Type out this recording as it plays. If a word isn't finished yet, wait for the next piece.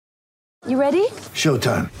You ready?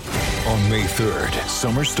 Showtime. On May 3rd,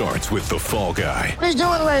 summer starts with The Fall Guy. Let's do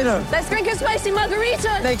it later. Let's drink a spicy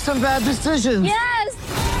margarita. Make some bad decisions.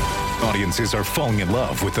 Yes! Audiences are falling in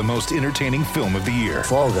love with the most entertaining film of the year.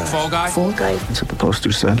 Fall Guy. Fall Guy? Fall Guy. That's what the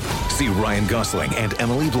poster said. See Ryan Gosling and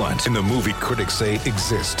Emily Blunt in the movie critics say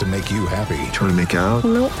exists to make you happy. Trying to make it out?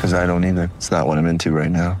 Nope. Because I don't either. It's not what I'm into right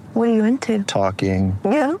now. What are you into? Talking.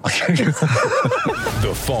 Yeah.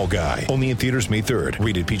 The Fall Guy. Only in theaters May 3rd.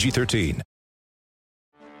 Rated PG-13.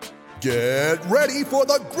 Get ready for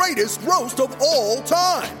the greatest roast of all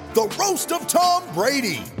time. The Roast of Tom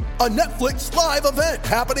Brady. A Netflix live event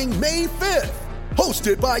happening May 5th.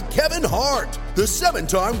 Hosted by Kevin Hart. The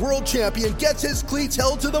 7-time world champion gets his cleats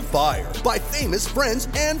held to the fire by famous friends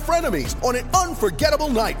and frenemies on an unforgettable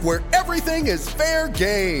night where everything is fair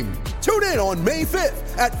game. Tune in on May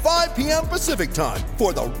 5th at 5 p.m. Pacific time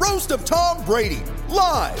for the Roast of Tom Brady.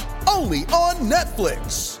 Live only on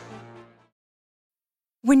Netflix.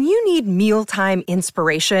 When you need mealtime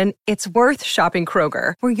inspiration, it's worth shopping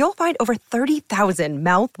Kroger, where you'll find over 30,000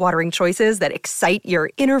 mouth-watering choices that excite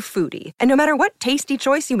your inner foodie. And no matter what tasty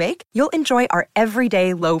choice you make, you'll enjoy our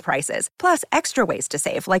everyday low prices, plus extra ways to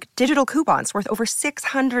save, like digital coupons worth over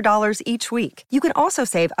 $600 each week. You can also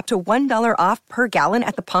save up to $1 off per gallon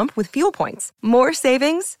at the pump with fuel points. More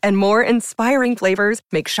savings and more inspiring flavors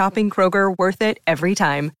make shopping Kroger worth it every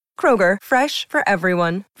time. Kroger, fresh for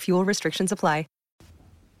everyone. Fuel restrictions apply.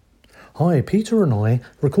 Hi, Peter and I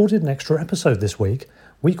recorded an extra episode this week.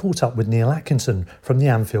 We caught up with Neil Atkinson from the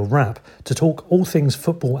Anfield Wrap to talk all things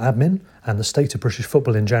football admin and the state of British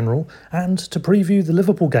football in general, and to preview the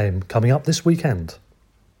Liverpool game coming up this weekend.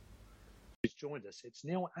 Who's joined us? It's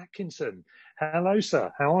Neil Atkinson. Hello,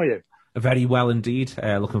 sir. How are you? Very well indeed.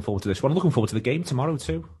 Looking forward to this one. Looking forward to the game tomorrow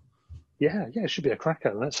too. Yeah, it should be a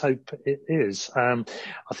cracker. Let's hope it is. I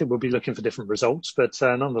think we'll be looking for different results, but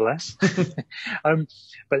nonetheless.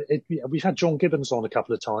 We've had John Gibbons on a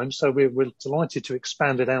couple of times, so we're delighted to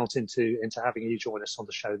expand it out into having you join us on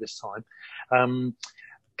the show this time.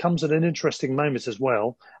 Comes at an interesting moment as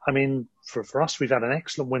well. I mean, for us, we've had an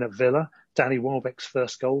excellent win at Villa. Danny Welbeck's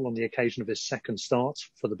first goal on the occasion of his second start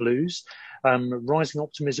for the Blues. Rising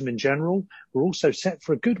optimism in general. We're also set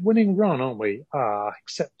for a good winning run, aren't we?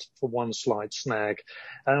 Except for one slight snag.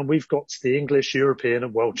 We've got the English, European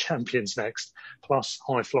and world champions next, plus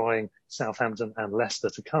high-flying Southampton and Leicester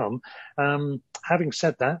to come. Having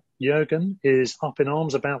said that, Jurgen is up in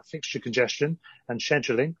arms about fixture congestion and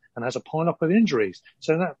scheduling and has a pile-up of injuries.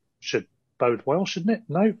 So that should bode well, shouldn't it?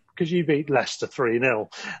 No, because you beat Leicester 3-0.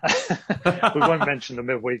 We won't mention the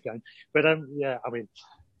midweek game. But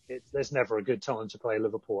there's never a good time to play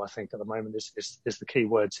Liverpool, I think, at the moment is the key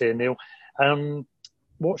words here, Neil.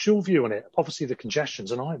 What's your view on it? Obviously, the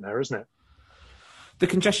congestion's a nightmare, isn't it? The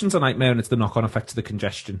congestion's a nightmare, and it's the knock-on effect of the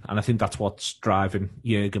congestion. And I think that's what's driving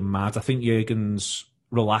Jurgen mad. I think Jurgen's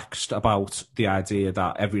relaxed about the idea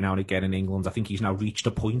that every now and again in England, I think he's now reached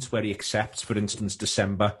a point where he accepts, for instance,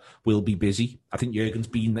 December will be busy. I think Jurgen's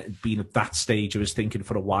been at that stage of his thinking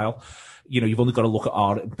for a while. You know, you've only got to look at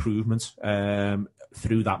our improvement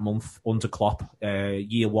through that month under Klopp.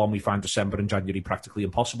 Year one, we find December and January practically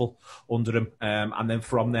impossible under him. And then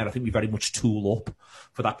from there, I think we very much tool up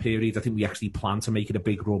for that period. I think we actually plan to make it a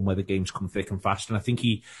big run where the games come thick and fast. And I think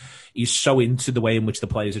he's so into the way in which the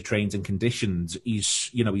players are trained and conditioned. He's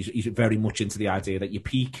very much into the idea that you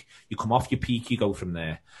peak, you come off your peak, you go from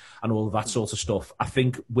there, and all of that sort of stuff. I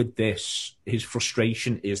think with this, his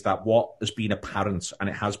frustration is that what has been apparent, and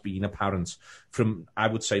it has been apparent from, I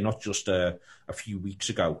would say, not just a few weeks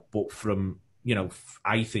ago, but from,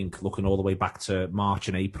 I think looking all the way back to March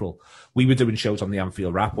and April, we were doing shows on the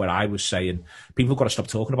Anfield Wrap where I was saying, people have got to stop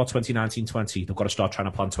talking about 2019-20. They've got to start trying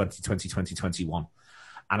to plan 2020-2021.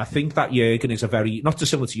 And I think that Jurgen is not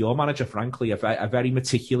dissimilar to your manager, frankly, a very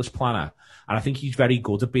meticulous planner. And I think he's very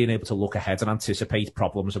good at being able to look ahead and anticipate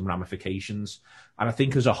problems and ramifications. And I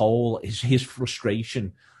think as a whole, his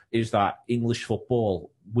frustration is that English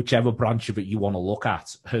football, whichever branch of it you want to look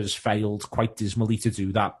at, has failed quite dismally to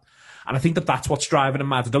do that. And I think that that's what's driving him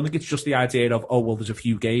mad. I don't think it's just the idea of, there's a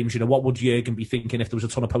few games. What would Jurgen be thinking if there was a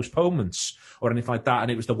ton of postponements or anything like that, and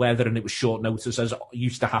it was the weather and it was short notice, as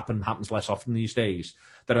used to happens less often these days,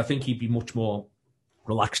 that I think he'd be much more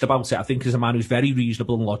relaxed about it. I think he's a man who's very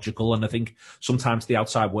reasonable and logical, and I think sometimes the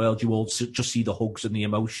outside world, you all just see the hugs and the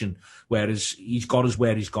emotion, whereas he's got us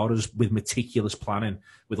where he's got us with meticulous planning,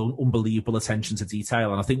 with unbelievable attention to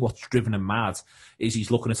detail. And I think what's driven him mad is he's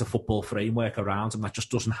looking at a football framework around him that just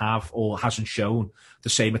doesn't have or hasn't shown the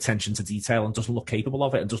same attention to detail, and doesn't look capable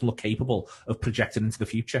of it, and doesn't look capable of projecting into the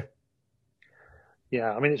future.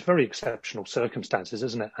 Yeah, I mean, it's very exceptional circumstances,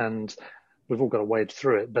 isn't it? And we've all got to wade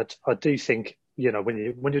through it. But I do think,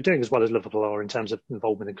 when you're doing as well as Liverpool are in terms of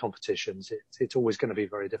involvement in competitions, it's always going to be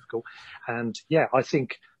very difficult. And yeah, I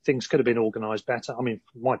think things could have been organised better. I mean,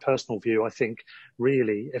 my personal view, I think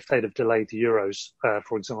really if they'd have delayed the Euros,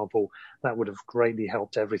 for example, that would have greatly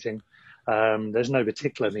helped everything. There's no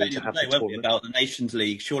particular need to have the tournament. About the Nations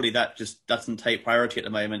League, surely that just doesn't take priority at the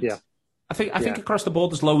moment. Yeah. I think across the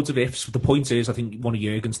board there's loads of ifs. The point is, I think one of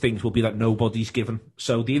Jurgen's things will be that nobody's given.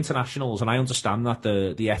 So the internationals, and I understand that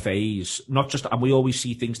the FAs, not just, and we always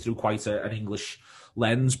see things through quite an English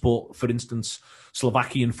lens, but for instance,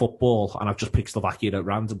 Slovakian football, and I've just picked Slovakia at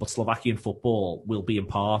random, but Slovakian football will be in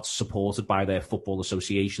part supported by their football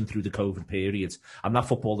association through the COVID period, and that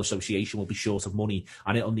football association will be short of money,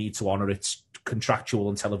 and it'll need to honour its contractual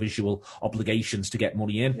and televisual obligations to get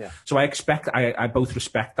money in. Yeah. So I both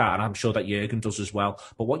respect that, and I'm sure that Jurgen does as well.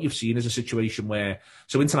 But what you've seen is a situation where,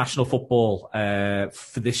 so international football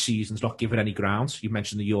for this season's not given any ground. You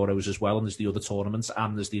mentioned the Euros as well, and there's the other tournaments,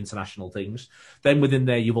 and there's the international things. Then within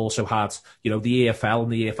there, you've also had, the EFL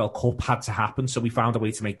and the EFL Cup had to happen, so we found a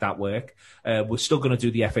way to make that work. We're still going to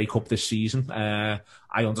do the FA Cup this season.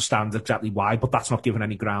 I understand exactly why, but that's not given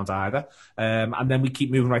any ground either. And then we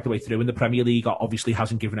keep moving right the way through, and the Premier League obviously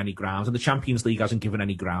hasn't given any ground, and the Champions League hasn't given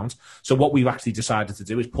any ground. So what we've actually decided to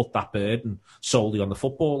do is put that burden solely on the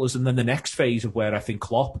footballers. And then the next phase of where I think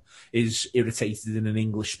Klopp is irritated in an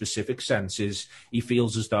English-specific sense is he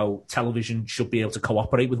feels as though television should be able to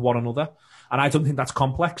cooperate with one another. And I don't think that's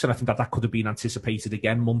complex, and I think that could have been anticipated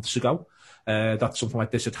again months ago, that something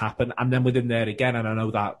like this had happened. And then within there again, and I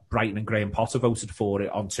know that Brighton and Graham Potter voted for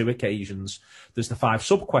it on 2 occasions, there's the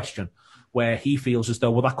 5-sub question, where he feels as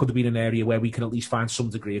though, well, that could have been an area where we can at least find some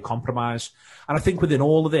degree of compromise. And I think within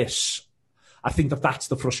all of this, I think that's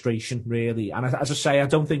the frustration, really. And as I say, I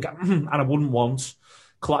don't think, and I wouldn't want...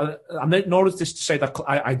 nor is this to say that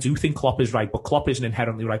I do think Klopp is right, but Klopp isn't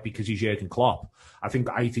inherently right because he's Jurgen Klopp. I think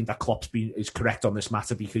that Klopp is correct on this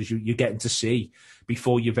matter because you're getting to see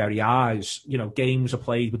before your very eyes, games are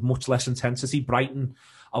played with much less intensity. Brighton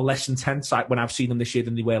are less intense when I've seen them this year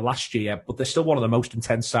than they were last year, but they're still one of the most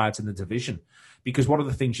intense sides in the division because one of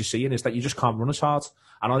the things you're seeing is that you just can't run as hard.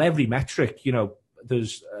 And on every metric,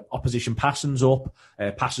 there's opposition passings up,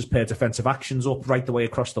 passes per defensive actions up right the way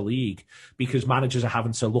across the league because managers are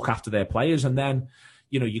having to look after their players. And then,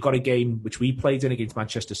 you got a game which we played in against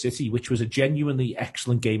Manchester City, which was a genuinely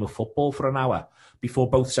excellent game of football for an hour before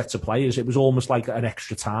both sets of players. It was almost like an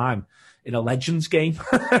extra time in a Legends game.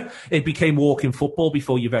 It became walking football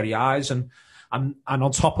before your very eyes. And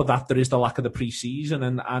on top of that, there is the lack of the pre-season.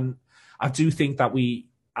 And I do think that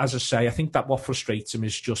as I say, I think that what frustrates him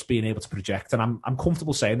is just being able to project. And I'm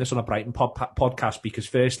comfortable saying this on a Brighton podcast because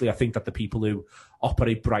firstly, I think that the people who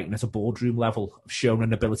operate Brighton at a boardroom level have shown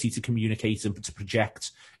an ability to communicate and to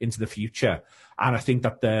project into the future. And I think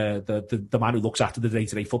that the man who looks after the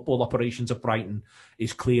day-to-day football operations of Brighton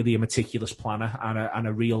is clearly a meticulous planner and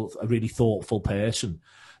a really thoughtful person.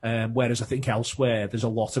 Whereas I think elsewhere, there's a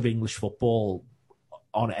lot of English football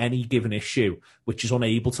on any given issue, which is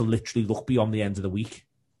unable to literally look beyond the end of the week.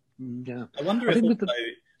 Yeah, I wonder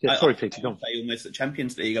if sorry, Peter, go on. Almost the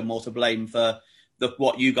Champions League are more to blame for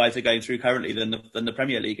what you guys are going through currently than the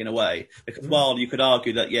Premier League in a way. Because while you could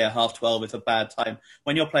argue that 12:30 is a bad time,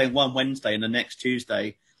 when you're playing one Wednesday and the next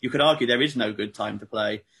Tuesday, you could argue there is no good time to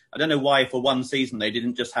play. I don't know why for one season they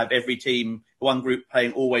didn't just have every team, one group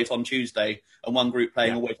playing always on Tuesday and one group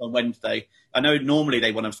playing always on Wednesday. I know normally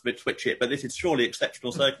they want to switch it, but this is surely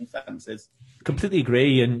exceptional circumstances. Completely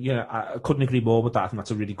agree, and I couldn't agree more with that. I think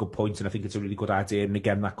that's a really good point, and I think it's a really good idea. And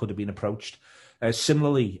again, that could have been approached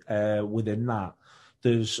similarly within that.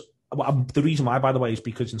 The reason why, by the way, is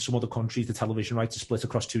because in some other countries, the television rights are split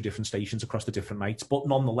across 2 different stations across the different nights. But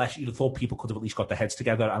nonetheless, you'd have thought people could have at least got their heads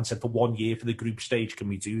together and said, for 1 year for the group stage, can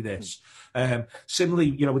we do this?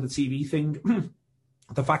 Similarly, with the TV thing,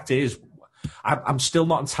 the fact is, I'm still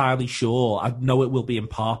not entirely sure. I know it will be in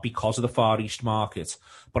part because of the Far East market,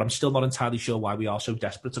 but I'm still not entirely sure why we are so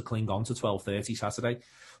desperate to cling on to 12:30 Saturday.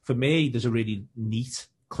 For me, there's a really neat,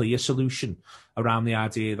 clear solution around the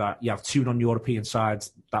idea that you have 2 non-European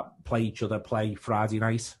sides that play each other, play Friday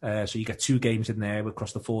night. So you get 2 games in there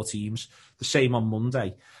across the 4 teams, the same on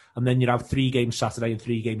Monday. And then you have 3 games Saturday and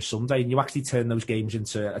 3 games Sunday, and you actually turn those games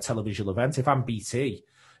into a televisual event. If I'm BT,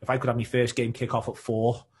 if I could have my first game kick off at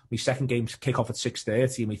 4, my second game kick off at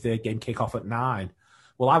 6:30, and my third game kick off at 9.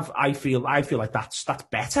 Well, I feel like that's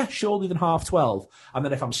better, surely, than 12:30. And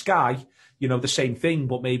then if I'm Sky, the same thing,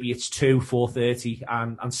 but maybe it's 2, 4:30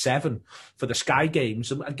 and 7 for the Sky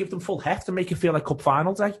games, and give them full heft and make it feel like cup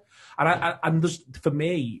final day. And there's, for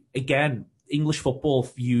me, again, English football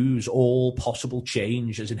views all possible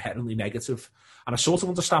change as inherently negative. And I sort of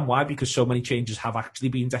understand why, because so many changes have actually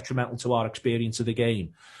been detrimental to our experience of the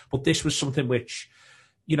game. But this was something which,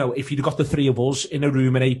 you know, if you'd got the three of us in a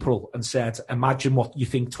room in April and said, imagine what you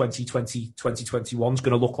think 2020, 2021 is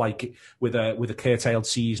going to look like with a curtailed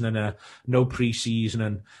season and a no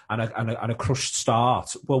pre-season and a crushed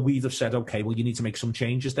start, well, we'd have said, okay, well, you need to make some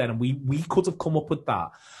changes then. And we could have come up with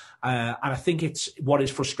that. And I think what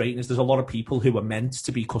is frustrating is there's a lot of people who are meant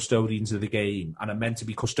to be custodians of the game and are meant to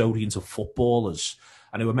be custodians of footballers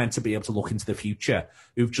and who are meant to be able to look into the future,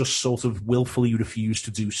 who've just sort of willfully refused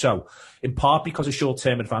to do so, in part because of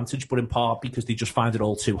short-term advantage, but in part because they just find it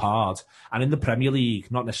all too hard. And in the Premier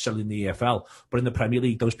League, not necessarily in the EFL, but in the Premier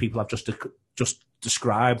League, those people I've just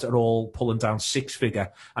described are all pulling down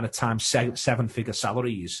six-figure and at times seven-figure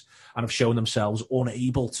salaries and have shown themselves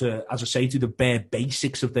unable to, as I say, do the bare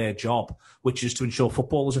basics of their job, which is to ensure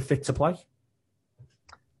footballers are fit to play.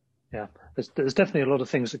 Yeah, there's definitely a lot of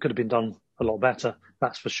things that could have been done a lot better,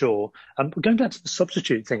 that's for sure. But going back to the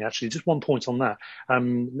substitute thing, actually, just one point on that.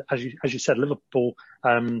 As you said, Liverpool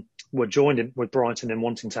were joined in with Brighton in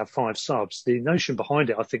wanting to have 5 subs. The notion behind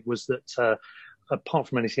it, I think, was that apart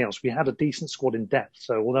from anything else, we had a decent squad in depth.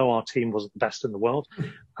 So although our team wasn't the best in the world,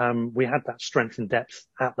 we had that strength and depth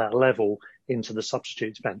at that level into the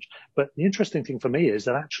substitutes bench. But the interesting thing for me is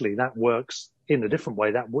that actually that works in a different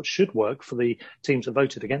way. That what should work for the teams that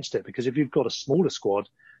voted against it, because if you've got a smaller squad,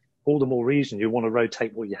 all the more reason you want to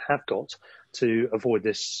rotate what you have got to avoid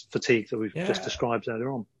this fatigue that we've just described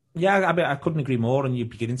earlier on. Yeah, I mean, I couldn't agree more. And you're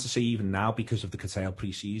beginning to see even now, because of the curtailed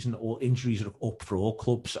pre-season, all injuries are up for all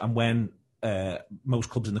clubs. And when most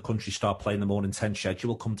clubs in the country start playing the more intense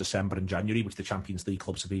schedule come December and January, which the Champions League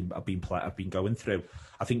clubs have been going through,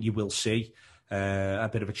 I think you will see a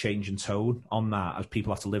bit of a change in tone on that as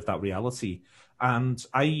people have to live that reality. And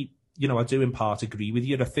I do in part agree with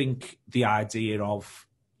you. I think the idea of,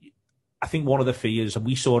 I think one of the fears, and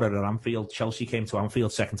we saw it at Anfield, Chelsea came to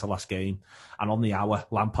Anfield second to last game, and on the hour,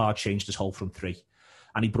 Lampard changed his whole front three.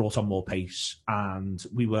 And he brought on more pace. And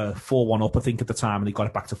we were 4-1 up, I think, at the time, and he got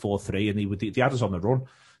it back to 4-3, and they had us on the run,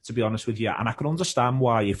 to be honest with you. And I can understand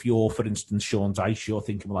why, if you're, for instance, Sean Dyche, you're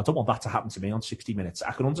thinking, well, I don't want that to happen to me on 60 minutes.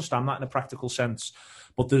 I can understand that in a practical sense.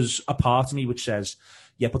 But there's a part of me which says,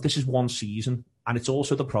 yeah, but this is one season. And it's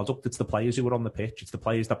also the product. It's the players who are on the pitch. It's the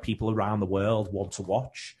players that people around the world want to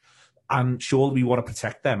watch. And surely we want to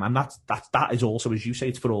protect them. And that is also, as you say,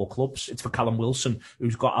 it's for all clubs. It's for Callum Wilson,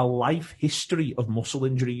 who's got a life history of muscle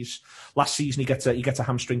injuries. Last season, he gets a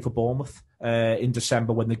hamstring for Bournemouth in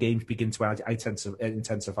December when the games begin to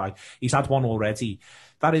intensify. He's had one already.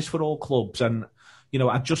 That is for all clubs. And, you know,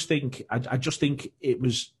 I just think it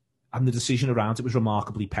was, and the decision around it was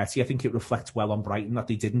remarkably petty. I think it reflects well on Brighton that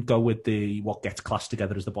they didn't go with what gets classed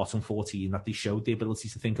together as the bottom 14, that they showed the ability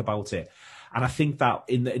to think about it. And I think that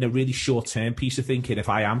in a really short-term piece of thinking, if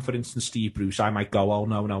I am, for instance, Steve Bruce, I might go, oh,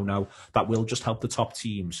 no, that will just help the top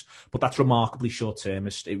teams. But that's remarkably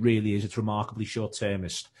short-termist. It really is. It's remarkably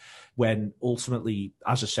short-termist. When ultimately,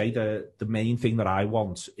 as I say, the main thing that I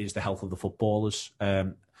want is the health of the footballers.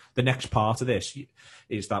 The next part of this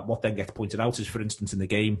is that what then gets pointed out is, for instance, in the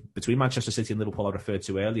game between Manchester City and Liverpool I referred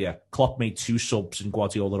to earlier, Klopp made 2 subs and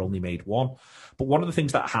Guardiola only made 1. But one of the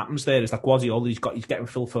things that happens there is that Guardiola, he's getting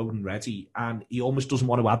Phil Foden ready, and he almost doesn't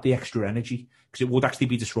want to add the extra energy because it would actually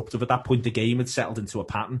be disruptive. At that point, the game had settled into a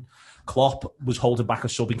pattern. Klopp was holding back a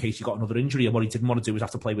sub in case he got another injury, and what he didn't want to do was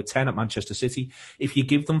have to play with 10 at Manchester City. If you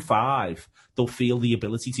give them 5, they'll feel the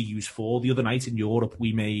ability to use 4. The other night in Europe,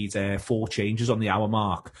 we made 4 changes on the hour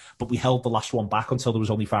mark, but we held the last one back until there was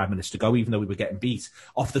only 5 minutes to go, even though we were getting beat,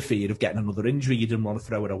 off the fear of getting another injury. You didn't want to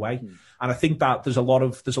throw it away. And I think that there's a lot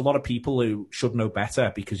of people who should know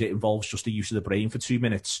better, because it involves just the use of the brain for 2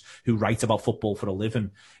 minutes, who write about football for a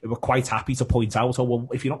living, who were quite happy to point out, oh, well,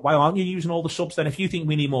 if you're not, why aren't you using all the subs then? If you think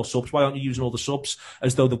we need more subs, why aren't you using all the subs?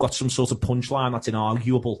 As though they've got some sort of punchline that's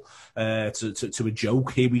inarguable to a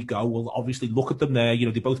joke. Here we go. Well, obviously, look at them there. You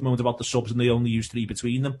know, they both moaned about the subs and they only use 3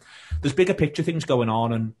 between them. There's bigger picture things going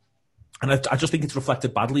on, and I just think it's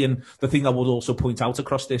reflected badly. And the thing I would also point out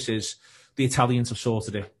across this is the Italians have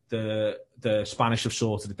sorted it, the Spanish have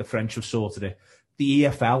sorted it, the French have sorted it. The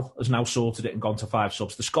EFL has now sorted it and gone to 5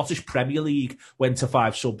 subs. The Scottish Premier League went to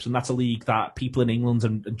 5 subs, and that's a league that people in England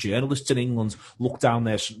and journalists in England look down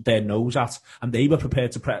their nose at, and they were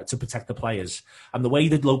prepared to protect the players. And the way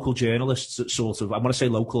that local journalists sort of, I want to say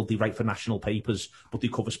local, they write for national papers, but they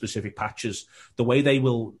cover specific patches. The way they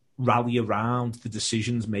will rally around the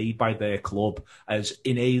decisions made by their club as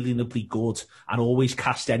inalienably good and always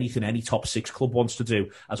cast anything any top six club wants to do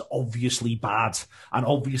as obviously bad and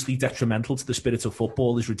obviously detrimental to the spirit of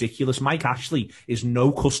football is ridiculous. Mike Ashley is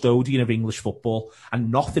no custodian of English football,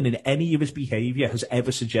 and nothing in any of his behaviour has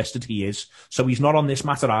ever suggested he is. So he's not on this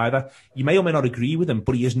matter either. You may or may not agree with him,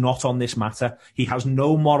 but he is not on this matter. He has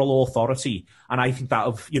no moral authority, and I think that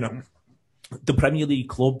of, the Premier League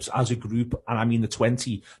clubs as a group, and I mean the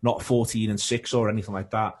 20, not 14 and 6 or anything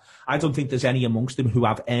like that, I don't think there's any amongst them who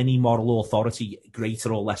have any moral authority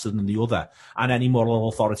greater or lesser than the other, and any moral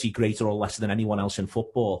authority greater or lesser than anyone else in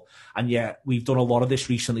football. And yet we've done a lot of this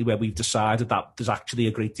recently where we've decided that there's actually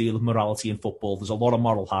a great deal of morality in football. There's a lot of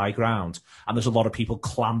moral high ground, and there's a lot of people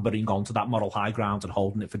clambering onto that moral high ground and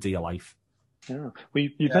holding it for dear life. Yeah,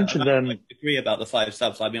 you mentioned. I agree about the 5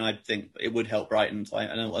 subs. I mean, I think it would help Brighton,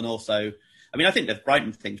 and also, I mean, I think that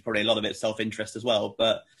Brighton thing's probably a lot of it self-interest as well,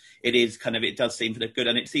 but it does seem for the good,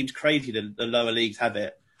 and it seems crazy that the lower leagues have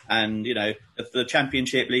it. And, the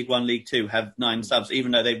Championship, League 1, League 2 have 9 subs,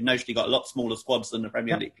 even though they've notionally got a lot smaller squads than the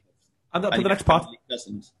Premier League. And the next part of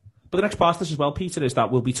this as well, Peter, is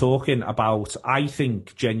that we'll be talking about, I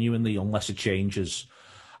think, genuinely, unless it changes,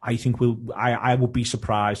 I think I would be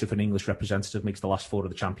surprised if an English representative makes the last 4 of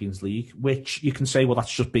the Champions League, which you can say, well,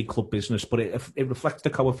 that's just big club business, but it reflects the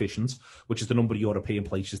coefficient, which is the number of European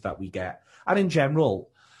places that we get. And in general,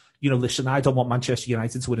 listen, I don't want Manchester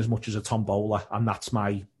United to win as much as a tombola, and that's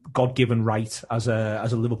my God-given right as a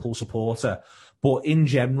Liverpool supporter. But in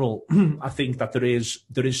general, I think that there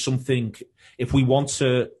is something, if we want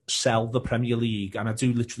to sell the Premier League, and I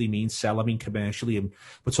do literally mean sell, I mean commercially, and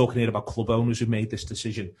we're talking here about club owners who've made this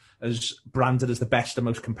decision, as branded as the best and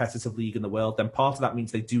most competitive league in the world, then part of that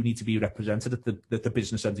means they do need to be represented at the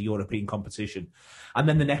business end of European competition. And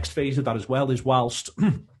then the next phase of that as well is, whilst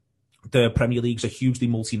the Premier League's a hugely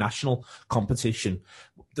multinational competition,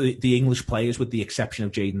 the English players, with the exception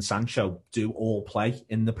of Jadon Sancho, do all play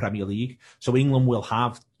in the Premier League. So England will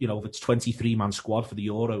have, if it's 23-man squad for the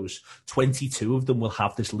Euros, 22 of them will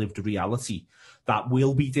have this lived reality that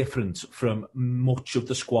will be different from much of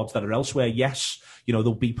the squads that are elsewhere. Yes,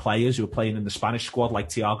 there'll be players who are playing in the Spanish squad, like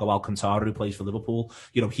Thiago Alcantara, who plays for Liverpool.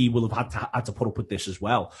 He will have had to put up with this as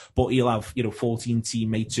well. But he'll have, 14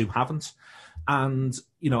 teammates who haven't. And,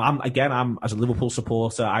 I'm as a Liverpool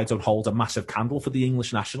supporter, I don't hold a massive candle for the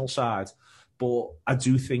English national side. But I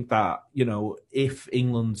do think that, if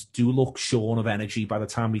England do look shorn of energy by the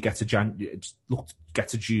time we get to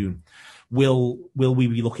June, will we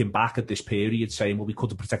be looking back at this period saying, well, we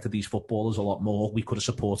could have protected these footballers a lot more, we could have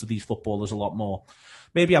supported these footballers a lot more?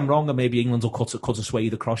 Maybe I'm wrong, and maybe England will cut a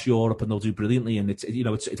swathe across Europe and they'll do brilliantly, and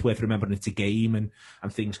it's worth remembering it's a game and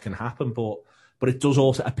things can happen. But it does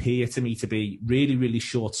also appear to me to be really, really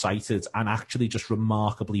short-sighted and actually just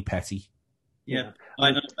remarkably petty. Yeah.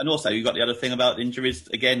 And also you've got the other thing about injuries.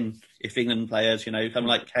 Again, if England players, someone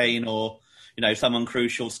like Kane or, someone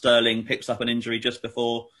crucial, Sterling, picks up an injury just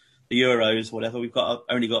before the Euros, whatever, we've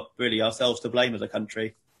only got really ourselves to blame as a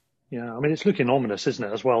country. Yeah, I mean, it's looking ominous, isn't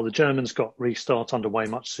it, as well? The Germans got restart underway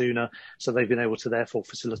much sooner, so they've been able to therefore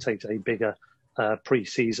facilitate a bigger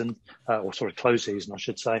pre-season, close season, I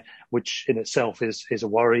should say, which in itself is a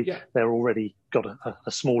worry. Yeah. They're already got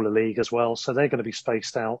a smaller league as well, so they're going to be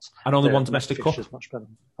spaced out. And only one domestic cup. Much better.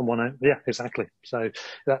 And one, yeah, exactly. So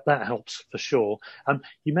that helps for sure.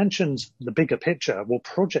 You mentioned the bigger picture. Well,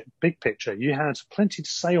 Project Big Picture, you had plenty to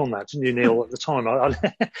say on that, didn't you, Neil, at the time?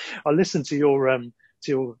 I listened to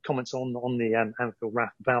your comments on the Anfield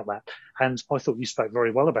Wrap about that, and I thought you spoke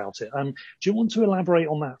very well about it. Do you want to elaborate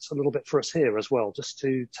on that a little bit for us here as well, just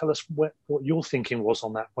to tell us what your thinking was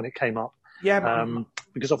on that when it came up? Yeah,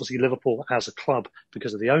 because obviously Liverpool as a club,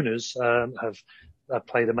 because of the owners, have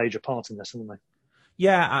played a major part in this, haven't they?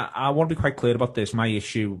 Yeah, I want to be quite clear about this. I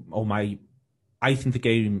think the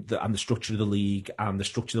game and the structure of the league and the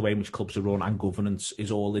structure of the way in which clubs are run and governance is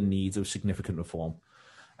all in need of significant reform.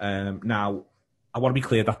 Now, I want to be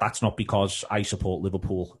clear that that's not because I support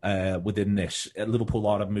Liverpool within this. Liverpool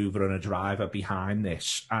are a mover and a driver behind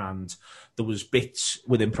this. And there was bits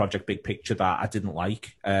within Project Big Picture that I didn't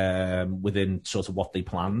like within sort of what they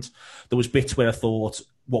planned. There was bits where I thought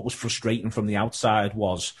what was frustrating from the outside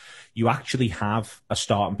was you actually have a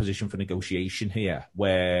starting position for negotiation here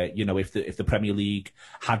where, if the Premier League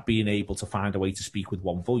had been able to find a way to speak with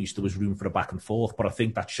one voice, there was room for a back and forth. But I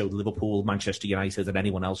think that showed Liverpool, Manchester United and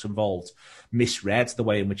anyone else involved misread the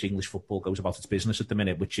way in which English football goes about its business at the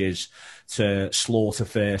minute, which is to slaughter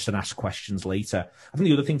first and ask questions later. I think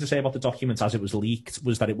the other thing to say about the document as it was leaked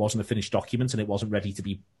was that it wasn't a finished document and it wasn't ready to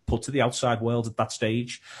be put to the outside world at that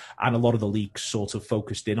stage. And a lot of the leaks sort of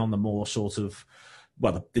focused in on the more sort of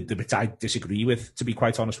well, the bits I disagree with, to be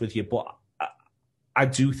quite honest with you. But I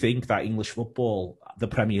do think that English football, the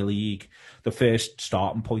Premier League, the first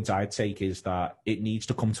starting point I'd take is that it needs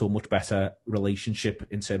to come to a much better relationship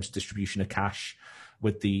in terms of distribution of cash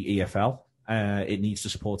with the EFL. It needs to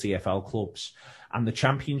support EFL clubs. And the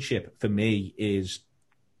Championship, for me, is...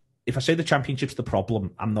 If I say the Championship's the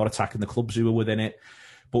problem, I'm not attacking the clubs who are within it.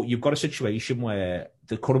 But you've got a situation where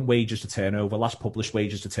the current wages to turnover, last published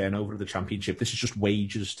wages to turnover of the Championship, this is just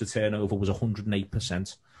wages to turnover, was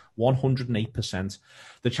 108%. 108%.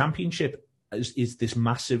 The Championship is this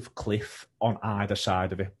massive cliff on either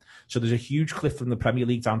side of it. So there's a huge cliff from the Premier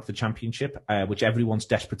League down to the Championship, which everyone's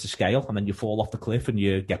desperate to scale, and then you fall off the cliff and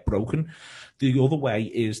you get broken. The other way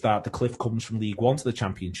is that the cliff comes from League One to the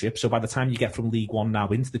Championship. So by the time you get from League One now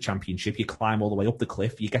into the Championship, you climb all the way up the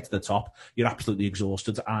cliff, you get to the top, you're absolutely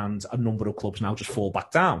exhausted, and a number of clubs now just fall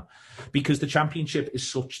back down. Because the Championship is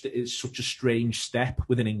such a strange step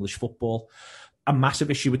within English football. A massive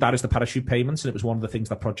issue with that is the parachute payments, and it was one of the things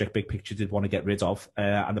that Project Big Picture did want to get rid of.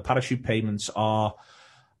 And the parachute payments are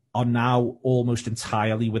now almost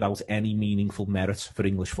entirely without any meaningful merit for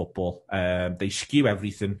English football. They skew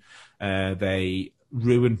everything. They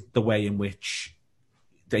ruin the way in which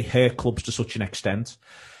they hurt clubs to such an extent.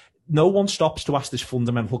 No one stops to ask this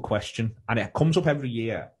fundamental question, and it comes up every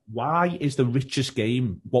year. Why is the richest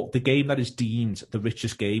game, the game that is deemed the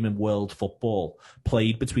richest game in world football,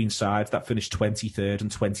 played between sides that finish 23rd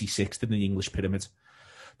and 26th in the English pyramid?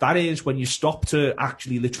 That is, when you stop to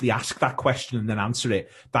actually literally ask that question and then answer it,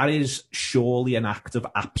 that is surely an act of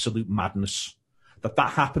absolute madness. That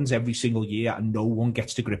happens every single year and no one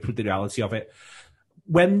gets to grip with the reality of it.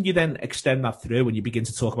 When you then extend that through and you begin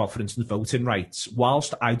to talk about, for instance, voting rights,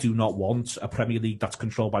 whilst I do not want a Premier League that's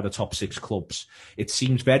controlled by the top 6 clubs, it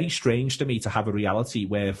seems very strange to me to have a reality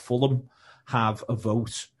where Fulham have a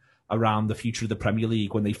vote around the future of the Premier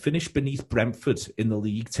League when they finished beneath Brentford in the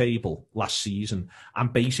league table last season,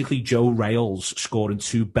 and basically Joe Rales scoring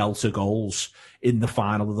 2 belter goals in the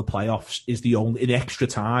final of the playoffs is the only, in extra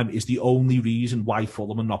time, is the only reason why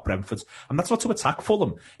Fulham and not Brentford. And that's not to attack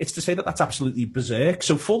Fulham. It's to say that that's absolutely berserk.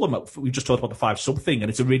 So Fulham, we just talked about the 5-sub thing, and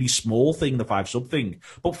it's a really small thing, the 5-sub thing.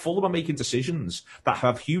 But Fulham are making decisions that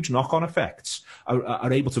have huge knock-on effects,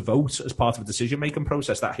 are able to vote as part of a decision-making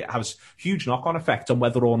process that has huge knock-on effect on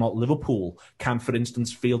whether or not Liverpool can, for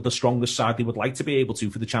instance, field the strongest side they would like to be able to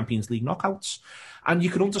for the Champions League knockouts. And you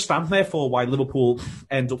can understand, therefore, why Liverpool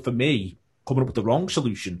end up, for me, coming up with the wrong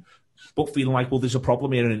solution, but feeling like, well, there's a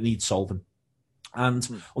problem here and it needs solving.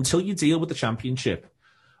 And until you deal with the Championship,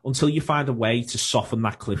 until you find a way to soften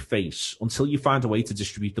that cliff face, until you find a way to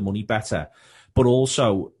distribute the money better, but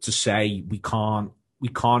also to say we can't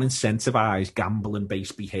incentivize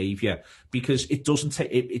gambling-based behaviour, because it doesn't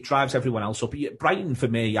it drives everyone else up. Brighton, for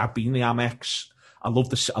me, I've been the Amex. I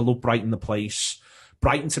love Brighton, the place.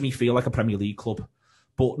 Brighton, to me, feel like a Premier League club.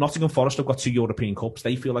 But Nottingham Forest have got 2 European Cups.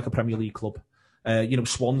 They feel like a Premier League club.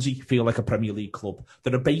 Swansea feel like a Premier League club.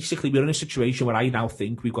 We're in a situation where I now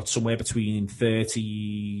think we've got somewhere between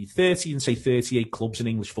 30 and say 38 clubs in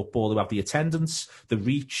English football who have the attendance, the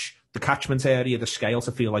reach, the catchment area, the scale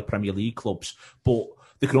to feel like Premier League clubs. But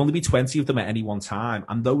there can only be 20 of them at any one time.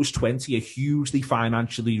 And those 20 are hugely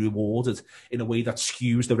financially rewarded in a way that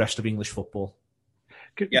skews the rest of English football.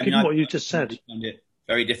 Given what you just said,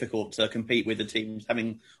 very difficult to compete with the teams,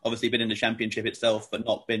 having obviously been in the Championship itself but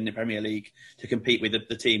not been in the Premier League, to compete with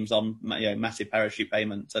the teams on massive parachute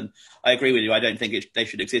payments. And I agree with you. I don't think they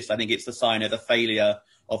should exist. I think it's the sign of the failure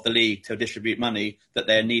of the league to distribute money that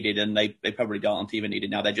they're needed, and they probably aren't even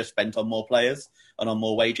needed now. They're just spent on more players and on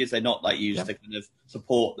more wages. They're not used to kind of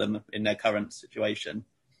support them in their current situation.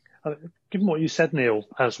 Given what you said, Neil,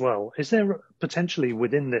 as well, is there potentially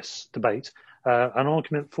within this debate an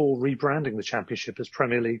argument for rebranding the Championship as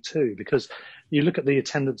Premier League 2? Because you look at the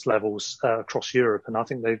attendance levels across Europe, and I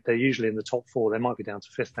think they're usually in the top 4. They might be down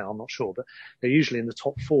to 5th now, I'm not sure, but they're usually in the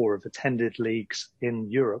top 4 of attended leagues in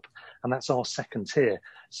Europe, and that's our second tier.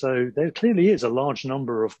 So there clearly is a large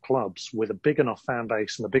number of clubs with a big enough fan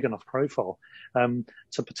base and a big enough profile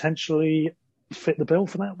to potentially fit the bill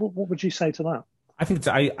for that. What would you say to that? I think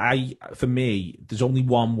for me, there's only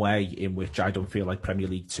one way in which I don't feel like Premier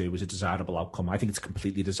League 2 is a desirable outcome. I think it's a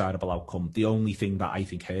completely desirable outcome. The only thing that I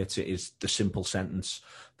think hurts it is the simple sentence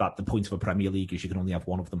that the point of a Premier League is you can only have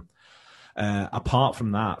one of them. Apart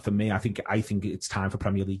from that, for me, I think it's time for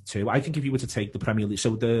Premier League 2. I think if you were to take the Premier League,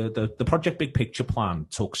 so the Project Big Picture plan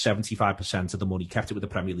took 75% of the money, kept it with the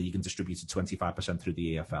Premier League, and distributed 25% through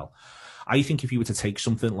the EFL. I think if you were to take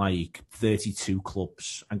something like 32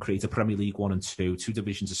 clubs and create a Premier League 1 and 2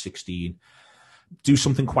 divisions of 16, do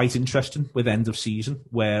something quite interesting with end of season,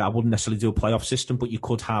 where I wouldn't necessarily do a playoff system, but you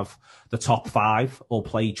could have the top 5 all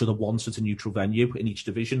play each other once at a neutral venue in each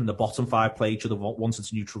division, and the bottom 5 play each other once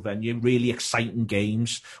at a neutral venue. Really exciting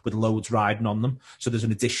games with loads riding on them. So there's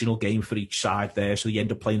an additional game for each side there. So you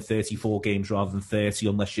end up playing 34 games rather than 30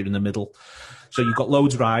 unless you're in the middle. So you've got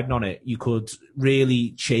loads riding on it. You could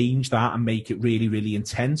really change that and make it really, really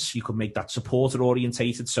intense. You could make that supporter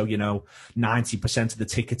orientated. So, 90% of the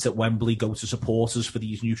tickets at Wembley go to supporters for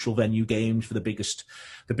these neutral venue games for the biggest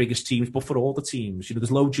teams, but for all the teams, there's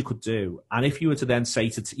loads you could do. And if you were to then say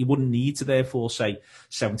you wouldn't need to therefore say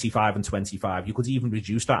 75 and 25. You could even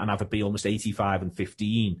reduce that and have it be almost 85 and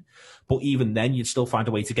 15. But even then, you'd still find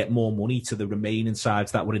a way to get more money to the remaining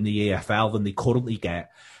sides that were in the EFL than they currently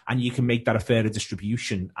get. And you can make that a fairer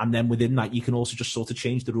distribution. And then within that, you can also just sort of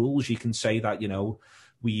change the rules. You can say that,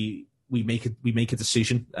 we make a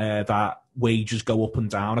decision that wages go up and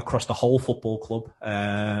down across the whole football club,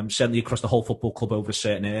 certainly across the whole football club over a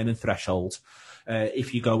certain earning threshold.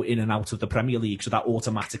 If you go in and out of the Premier League, so that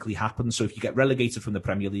automatically happens. So if you get relegated from the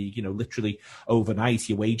Premier League, literally overnight,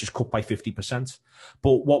 your wage is cut by 50%.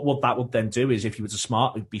 But what that would then do is, if you were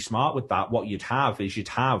to be smart with that, what you'd have,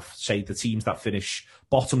 say, the teams that finish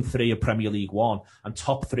bottom 3 of Premier League 1 and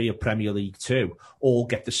top 3 of Premier League 2 all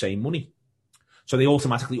get the same money. So they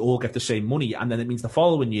automatically all get the same money. And then it means the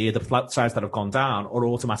following year, the sides that have gone down are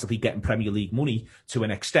automatically getting Premier League money to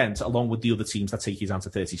an extent, along with the other teams that take you down to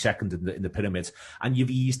 32nd in the pyramid. And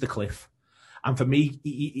you've eased the cliff. And for me,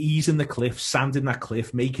 easing the cliff, sanding that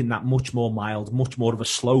cliff, making that much more mild, much more of a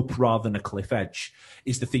slope rather than a cliff edge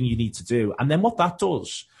is the thing you need to do. And then what that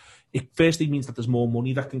does, it firstly means that there's more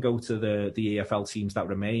money that can go to the EFL teams that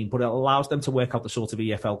remain, but it allows them to work out the sort of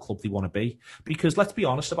EFL club they want to be. Because let's be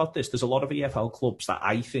honest about this, there's a lot of EFL clubs that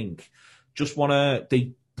I think just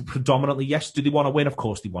they predominantly, yes, do they want to win? Of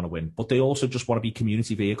course they want to win, but they also just want to be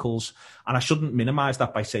community vehicles. And I shouldn't minimise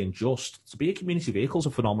that by saying just. To be a community vehicle is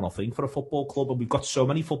a phenomenal thing for a football club, and we've got so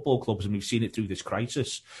many football clubs, and we've seen it through this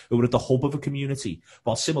crisis, who are at the hub of a community,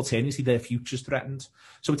 while simultaneously their future's threatened.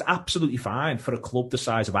 So it's absolutely fine for a club the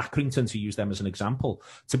size of Accrington, to use them as an example,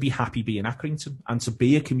 to be happy being Accrington, and to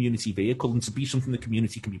be a community vehicle, and to be something the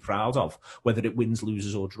community can be proud of, whether it wins,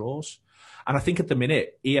 loses or draws. And I think at the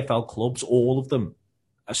minute, EFL clubs, all of them,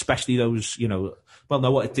 especially those,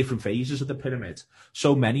 at different phases of the pyramid,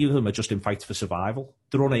 so many of them are just in fights for survival.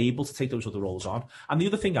 They're unable to take those other roles on. And the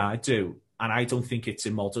other thing I do, and I don't think it's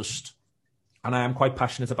immodest, and I am quite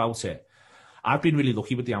passionate about it, I've been really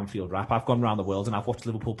lucky with the Anfield Wrap. I've gone around the world and I've watched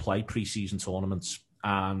Liverpool play pre-season tournaments,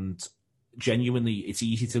 and genuinely, it's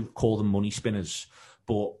easy to call them money spinners,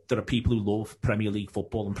 but there are people who love Premier League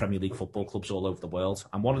football and Premier League football clubs all over the world.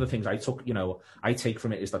 And one of the things I take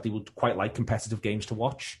from it is that they would quite like competitive games to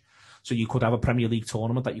watch. So you could have a Premier League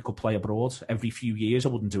tournament that you could play abroad every few years. I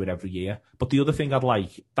wouldn't do it every year. But the other thing I'd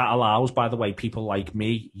like, that allows, by the way, people like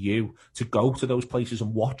me, you, to go to those places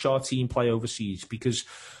and watch our team play overseas, because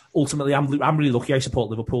ultimately I'm really lucky. I support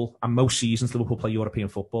Liverpool, and most seasons Liverpool play European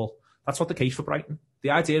football. That's not the case for Brighton. The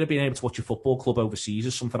idea of being able to watch your football club overseas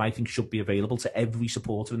is something I think should be available to every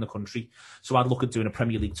supporter in the country. So I'd look at doing a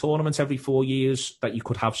Premier League tournament every 4 years that you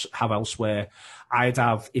could have elsewhere. I'd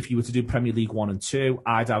have, if you were to do Premier League 1 and 2,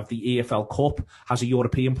 I'd have the EFL Cup has a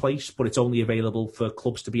European place, but it's only available for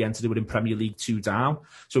clubs to be entered within Premier League 2 down.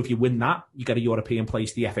 So if you win that, you get a European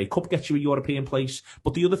place. The FA Cup gets you a European place.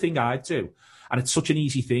 But the other thing I'd do, and it's such an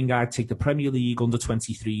easy thing, I'd take the Premier League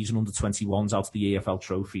under-23s and under-21s out of the EFL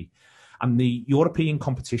trophy. And the European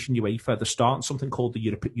competition, UEFA, they're starting something called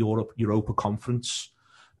the Europa Conference.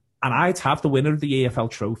 And I'd have the winner of the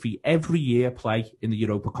EFL trophy every year play in the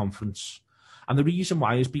Europa Conference. And the reason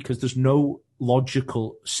why is because there's no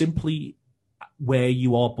logical, simply where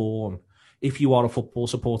you are born. If you are a football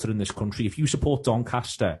supporter in this country, if you support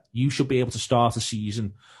Doncaster, you should be able to start a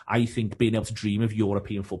season, I think, being able to dream of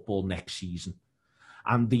European football next season.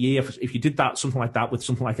 And if you did that, something like that, with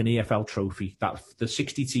something like an EFL trophy, that the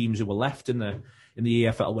 60 teams who were left in the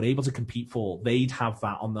EFL were able to compete for, they'd have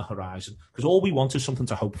that on the horizon. Because all we want is something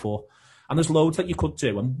to hope for. And there's loads that you could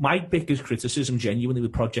do. And my biggest criticism, genuinely,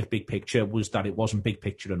 with Project Big Picture was that it wasn't big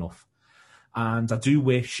picture enough. And I do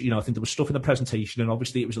wish, I think there was stuff in the presentation, and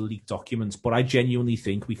obviously it was a leaked document, but I genuinely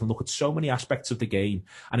think we can look at so many aspects of the game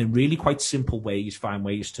and in really quite simple ways find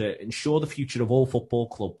ways to ensure the future of all football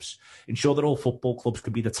clubs, ensure that all football clubs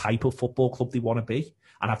can be the type of football club they want to be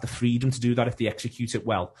and have the freedom to do that if they execute it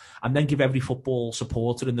well, and then give every football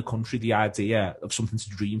supporter in the country the idea of something to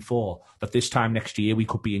dream for, that this time next year we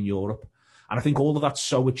could be in Europe. And I think all of that's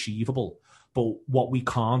so achievable. But what we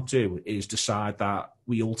can't do is decide that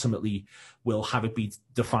we ultimately will have it be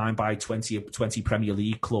defined by 20 Premier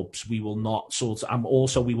League clubs. We will not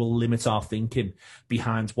we will limit our thinking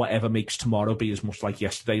behind whatever makes tomorrow be as much like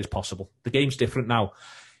yesterday as possible. The game's different now.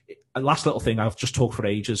 Last little thing, I've just talked for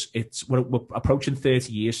ages. We're approaching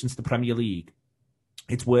 30 years since the Premier League.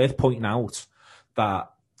 It's worth pointing out that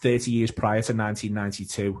 30 years prior to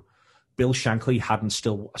 1992, Bill Shankly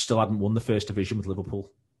still hadn't won the First Division with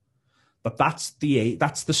Liverpool. But that's the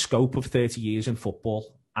scope of 30 years in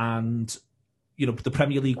football. And, the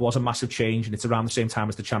Premier League was a massive change, and it's around the same time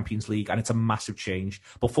as the Champions League, and it's a massive change.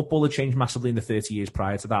 But football had changed massively in the 30 years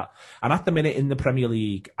prior to that. And at the minute in the Premier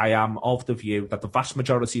League, I am of the view that the vast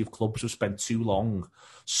majority of clubs have spent too long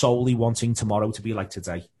solely wanting tomorrow to be like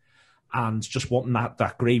today, and just wanting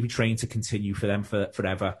that gravy train to continue for them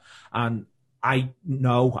forever. And I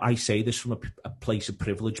know I say this from a place of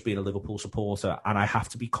privilege, being a Liverpool supporter, and I have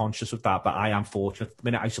to be conscious of that, but I am fortunate. The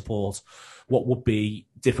minute I support what would be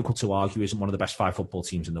difficult to argue isn't one of the best 5 football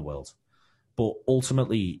teams in the world. But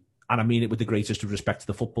ultimately, and I mean it with the greatest of respect to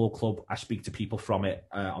the football club, I speak to people from it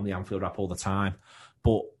on the Anfield Wrap all the time,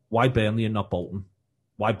 but why Burnley and not Bolton?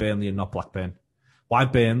 Why Burnley and not Blackburn? Why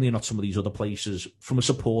Burnley and not some of these other places, from a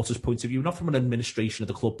supporter's point of view, not from an administration of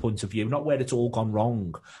the club point of view, not where it's all gone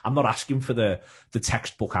wrong? I'm not asking for the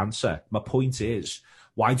textbook answer. My point is,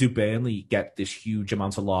 why do Burnley get this huge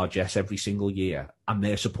amount of largesse every single year and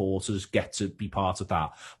their supporters get to be part of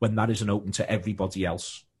that when that isn't open to everybody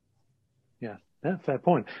else? Yeah, fair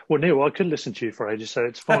point. Well, Neil, I could listen to you for ages, so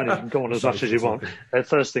it's fine. You can go on as much as you want.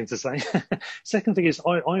 First thing to say. Second thing is,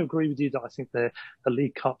 I agree with you that I think the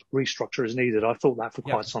League Cup restructure is needed. I've thought that for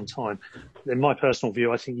quite some time. In my personal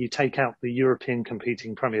view, I think you take out the European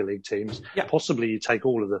competing Premier League teams. Possibly you take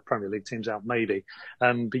all of the Premier League teams out, maybe.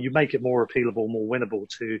 But you make it more appealable, more winnable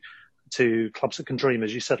to clubs that can dream,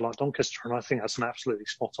 as you said, like Doncaster. And I think that's an absolutely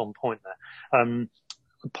spot on point there.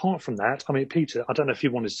 Apart from that, I mean, Peter, I don't know if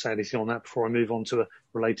you wanted to say anything on that before I move on to a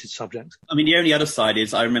related subject. I mean, the only other side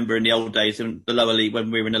is I remember in the old days in the lower league,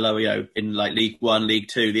 when we were in the lower, in like League One, League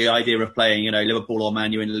Two, the idea of playing, Liverpool or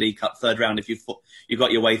Man U in the League Cup third round, if you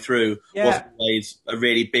got your way through, was always a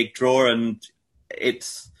really big draw. And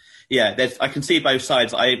I can see both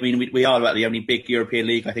sides. I mean, we are about the only big European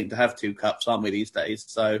league, I think, to have 2 cups, aren't we, these days?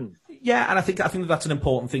 So yeah, and I think that's an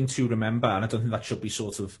important thing to remember, and I don't think that should be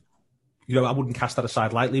sort of. I wouldn't cast that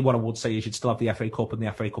aside lightly. What I would say is you'd still have the FA Cup, and the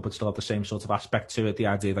FA Cup would still have the same sort of aspect to it, the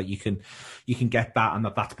idea that you can get that and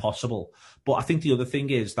that's possible. But I think the other thing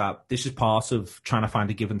is that this is part of trying to find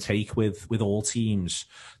a give and take with all teams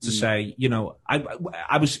to say,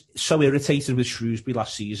 I was so irritated with Shrewsbury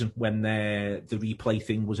last season when the replay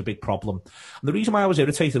thing was a big problem. And the reason why I was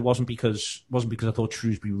irritated wasn't because I thought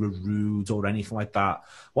Shrewsbury were rude or anything like that.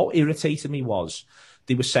 What irritated me was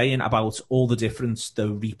they were saying about all the difference the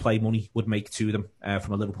replay money would make to them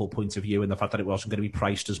from a Liverpool point of view, and the fact that it wasn't going to be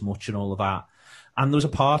priced as much and all of that. And there was a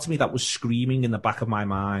part of me that was screaming in the back of my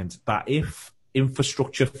mind that if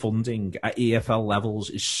infrastructure funding at EFL levels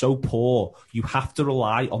is so poor, you have to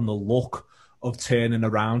rely on the luck of turning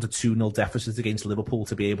around a 2-0 deficit against Liverpool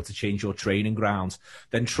to be able to change your training ground,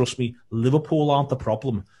 then trust me, Liverpool aren't the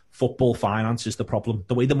problem. Football finance is the problem.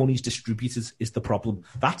 The way the money's distributed is the problem.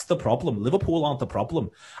 That's the problem. Liverpool aren't the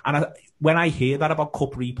problem. And when I hear that about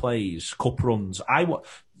cup replays, cup runs,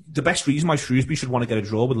 the best reason why Shrewsbury should want to get a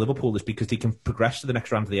draw with Liverpool is because they can progress to the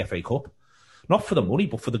next round of the FA Cup. Not for the money,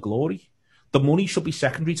 but for the glory. The money should be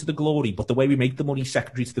secondary to the glory, but the way we make the money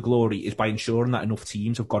secondary to the glory is by ensuring that enough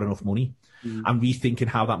teams have got enough money and rethinking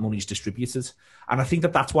how that money is distributed. And I think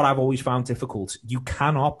that that's what I've always found difficult. You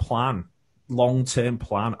cannot long-term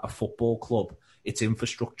plan a football club, its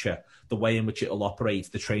infrastructure, the way in which it'll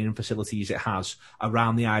operate, the training facilities it has,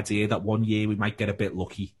 around the idea that one year we might get a bit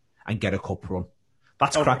lucky and get a cup run.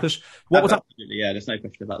 That's crackers. What was that? Yeah, there's no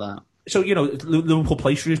question about that. So, Liverpool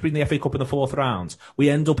play Shrewsbury in the FA Cup in the 4th round. We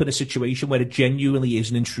end up in a situation where it genuinely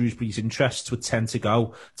isn't in Shrewsbury's interests would tend to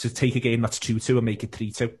go to take a game that's 2-2 and make it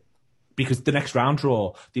 3-2. Because the next round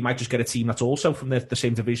draw, they might just get a team that's also from the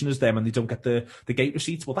same division as them and they don't get the gate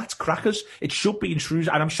receipts. Well, that's crackers. It should be in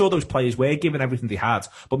Shrewsbury. And I'm sure those players were given everything they had.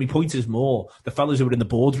 But my point is more, the fellas who were in the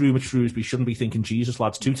boardroom at Shrewsbury shouldn't be thinking, Jesus,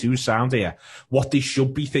 lads, 2-2 sound here. What they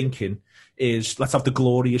should be thinking is, let's have the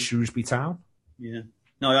glory of Shrewsbury Town. Yeah.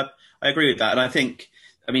 No, I agree with that. And I think,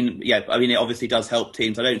 it obviously does help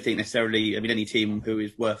teams. I don't think necessarily, any team who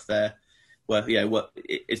is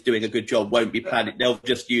is doing a good job won't be planning. They'll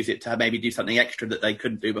just use it to maybe do something extra that they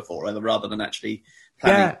couldn't do before, rather than actually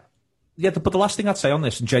planning. Yeah, but the last thing I'd say on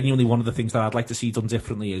this, and genuinely one of the things that I'd like to see done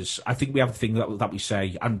differently, is I think we have a thing that we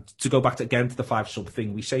say, and to go back again to the 5-sub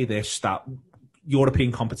thing, we say this, that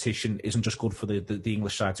European competition isn't just good for the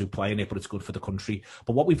English sides who play in it, but it's good for the country.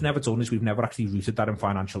 But what we've never done is we've never actually rooted that in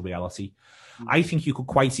financial reality. I think you could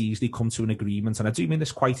quite easily come to an agreement, and I do mean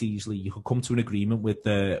this quite easily, you could come to an agreement with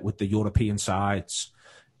the European sides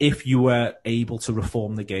if you were able to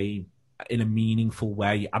reform the game in a meaningful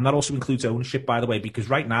way. And that also includes ownership, by the way, because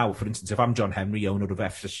right now, for instance, if I'm John Henry, owner of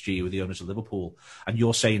FSG, or the owners of Liverpool, and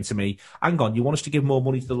you're saying to me, hang on, you want us to give more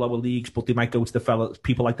money to the lower leagues, but they might go to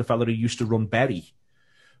people like the fella who used to run Bury.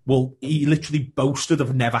 Well, he literally boasted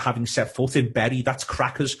of never having set foot in Bury. That's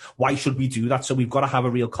crackers. Why should we do that? So we've got to have a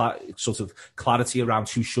real sort of clarity around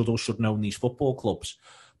who should or shouldn't own these football clubs.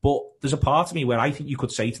 But there's a part of me where I think you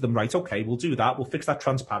could say to them, right, okay, we'll do that. We'll fix that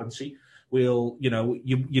transparency. We'll, you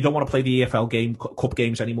don't want to play the EFL cup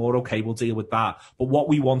games anymore. Okay, we'll deal with that. But what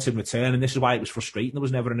we want in return, and this is why it was frustrating, there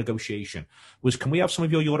was never a negotiation, was can we have some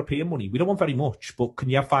of your European money? We don't want very much, but can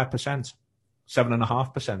you have 5%,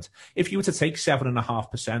 7.5%? If you were to take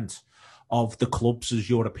 7.5% of the clubs'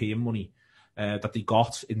 European money that they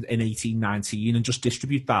got in 18-19 and just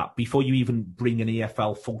distribute that before you even bring an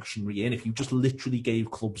EFL functionary in, if you just literally gave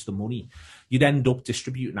clubs the money, you'd end up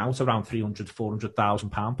distributing out around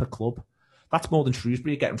 £300,000-400,000 per club. That's more than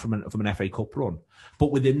Shrewsbury are getting from an FA Cup run.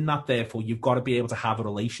 But within that, therefore, you've got to be able to have a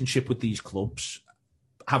relationship with these clubs,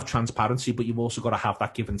 have transparency, but you've also got to have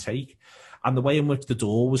that give and take. And the way in which the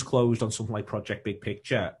door was closed on something like Project Big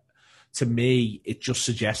Picture, to me, it just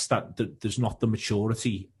suggests that there's not the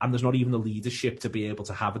maturity and there's not even the leadership to be able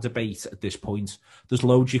to have a debate at this point. There's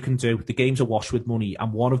loads you can do. The game's awash with money.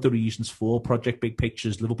 And one of the reasons for Project Big Picture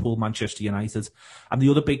is Liverpool, Manchester United, and the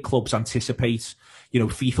other big clubs anticipate,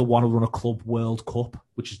 FIFA want to run a Club World Cup,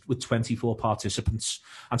 which is with 24 participants.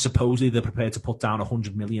 And supposedly they're prepared to put down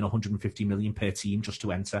 100 million, 150 million per team just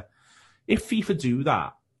to enter. If FIFA do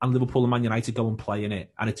that, and Liverpool and Man United go and play in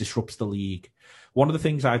it, and it disrupts the league, one of the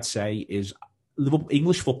things I'd say is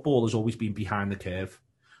English football has always been behind the curve.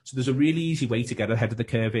 So there's a really easy way to get ahead of the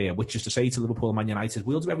curve here, which is to say to Liverpool and Man United,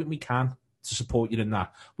 we'll do everything we can to support you in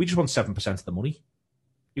that. We just want 7% of the money.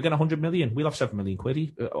 You get 100 million. We'll have 7 million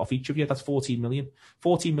quid off each of you. That's 14 million.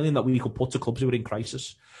 14 million that we could put to clubs who are in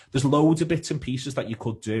crisis. There's loads of bits and pieces that you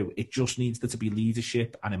could do. It just needs there to be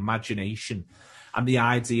leadership and imagination. And the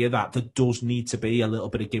idea that there does need to be a little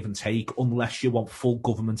bit of give and take unless you want full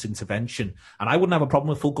government intervention. And I wouldn't have a problem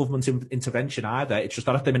with full government intervention either. It's just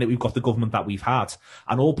that at the minute we've got the government that we've had.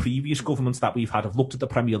 And all previous governments that we've had have looked at the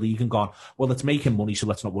Premier League and gone, well, it's making money, so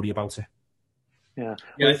let's not worry about it. Yeah.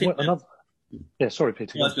 I think Yeah, sorry,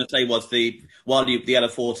 Peter. What I was going to say was the other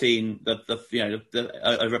 14,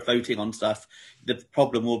 the voting on stuff. The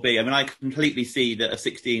problem will be, I completely see that a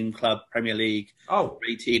 16-club Premier League, or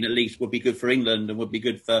 18 at least, would be good for England and would be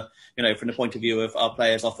good for, from the point of view of our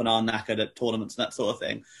players often are knackered at tournaments and that sort of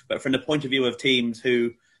thing. But from the point of view of teams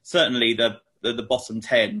who, certainly the bottom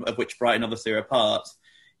 10, of which Brighton obviously are a part,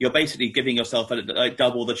 you're basically giving yourself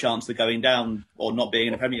double the chance of going down or not being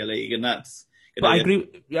in the Premier League, and that's. But I agree.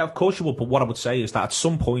 Yeah, of course you would. But what I would say is that at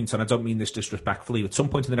some point, and I don't mean this disrespectfully, at some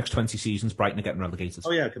point in the next 20 seasons, Brighton are getting relegated.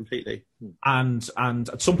 Oh yeah, completely. And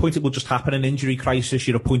at some point it will just happen. An injury crisis.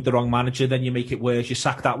 You appoint the wrong manager, then you make it worse. You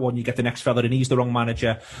sack that one, you get the next fella, and he's the wrong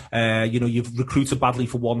manager. You've recruited badly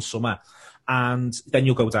for one summer, and then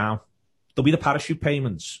you'll go down. There'll be the parachute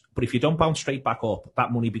payments, but if you don't bounce straight back up,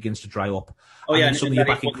 that money begins to dry up. Oh yeah, and suddenly you're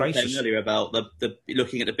back in crisis. Earlier about the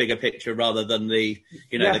looking at the bigger picture rather than the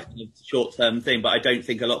the short term thing. But I don't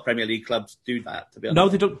think a lot of Premier League clubs do that. To be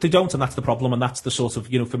honest, no, they don't, and that's the problem. And that's the sort of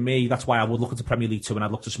for me, that's why I would look at the Premier League too, and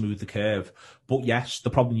I'd look to smooth the curve. But yes,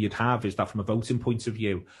 the problem you'd have is that from a voting point of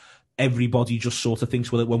view, everybody just sort of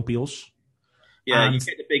thinks, well, it won't be us. Yeah, and you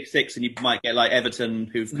get the big six, and you might get like Everton,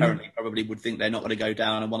 who currently probably would think they're not going to go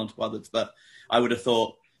down, and one or two others. But I would have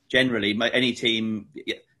thought generally any team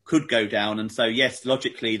could go down, and so yes,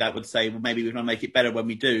 logically that would say, well, maybe we're going to make it better when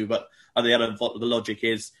we do. But the logic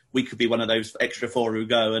is we could be one of those extra four who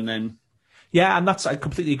go, and then. Yeah, and I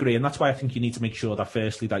completely agree, and that's why I think you need to make sure that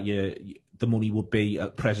firstly that the money would be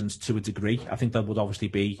present to a degree. I think there would obviously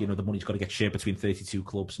be, the money's got to get shared between 32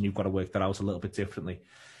 clubs, and you've got to work that out a little bit differently.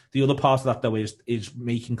 The other part of that, though, is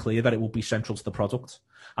making clear that it will be central to the product.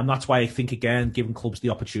 And that's why I think, again, giving clubs the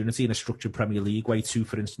opportunity in a structured Premier League way to,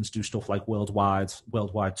 for instance, do stuff like worldwide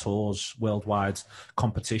tours, worldwide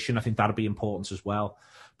competition, I think that'd be important as well.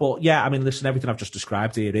 But yeah, listen, everything I've just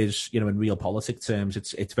described here is, in real politic terms,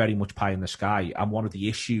 it's very much pie in the sky. And one of the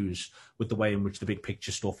issues with the way in which the big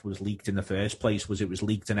picture stuff was leaked in the first place was it was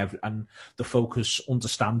leaked and the focus,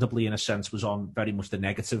 understandably, in a sense, was on very much the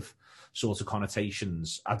negative sort of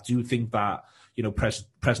connotations. I do think that,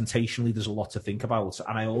 presentationally, there's a lot to think about.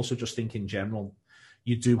 And I also just think in general,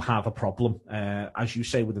 you do have a problem, as you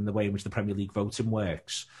say, within the way in which the Premier League voting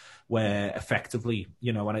works, where effectively,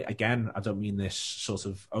 you know, and I don't mean this sort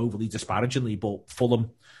of overly disparagingly, but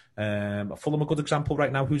Fulham a good example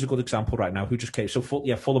right now. Who's a good example right now? Who just came? So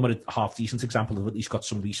Fulham are a half decent example of at least got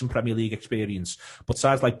some recent Premier League experience. But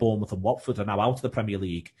sides like Bournemouth and Watford are now out of the Premier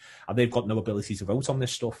League, and they've got no ability to vote on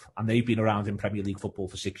this stuff. And they've been around in Premier League football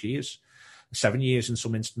for 6 years. 7 years in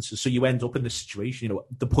some instances. So you end up in this situation, you know,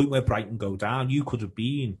 the point where Brighton go down, you could have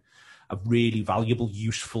been a really valuable,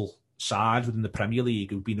 useful side within the Premier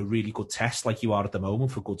League who've been a really good test like you are at the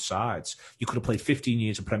moment for good sides. You could have played 15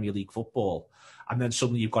 years of Premier League football, and then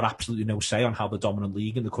suddenly you've got absolutely no say on how the dominant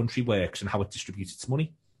league in the country works and how it distributes its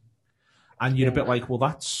money. And you're a bit like, well,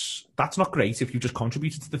 that's not great if you just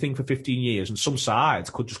contributed to the thing for 15 years, and some sides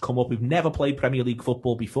could just come up who've never played Premier League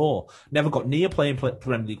football before, never got near playing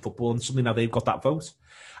Premier League football, and suddenly now they've got that vote.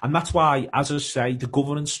 And that's why, as I say, the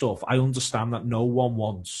governance stuff, I understand that no one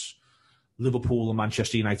wants Liverpool and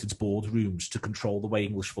Manchester United's boardrooms to control the way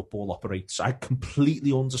English football operates. I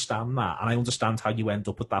completely understand that, and I understand how you end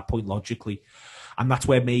up at that point logically. And that's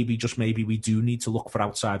where maybe we do need to look for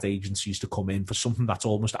outside agencies to come in for something that's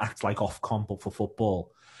almost acts like Ofcom, but for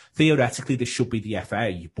football. Theoretically, this should be the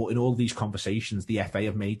FA, but in all these conversations, the FA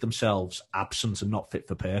have made themselves absent and not fit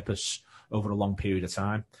for purpose over a long period of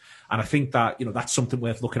time. And I think that, you know, that's something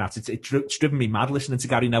worth looking at. It's driven me mad listening to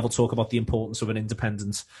Gary Neville talk about the importance of an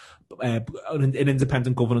independent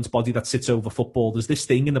governance body that sits over football. There's this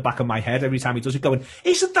thing in the back of my head every time he does it going,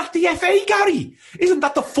 isn't that the FA, Gary? Isn't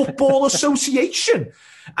that the Football Association?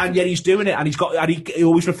 And yet he's doing it, and he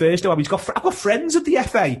always refers to him. I've got friends at the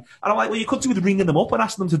FA. And I'm like, well, you could do with ringing them up and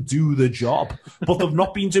asking them to do the job. But they've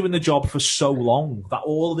not been doing the job for so long that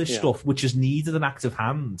all of this stuff, which has needed an active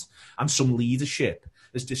hand and some leadership,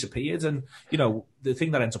 has disappeared. And, you know, the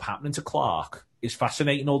thing that ends up happening to Clark is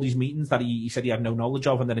fascinating. All these meetings that he said he had no knowledge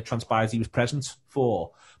of, and then it transpires he was present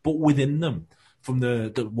for. But within them, from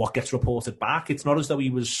the what gets reported back, it's not as though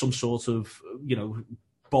he was some sort of, you know,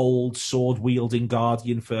 bold sword-wielding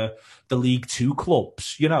guardian for the League Two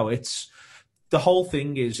clubs. You know, it's the whole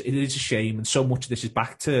thing it is a shame, and so much of this is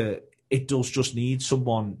back to, it does just need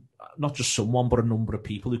someone, not just someone, but a number of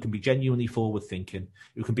people who can be genuinely forward-thinking,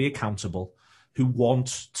 who can be accountable, who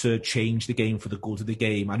want to change the game for the good of the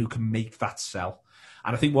game, and who can make that sell.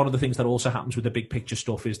 And I think one of the things that also happens with the big picture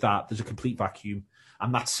stuff is that there's a complete vacuum,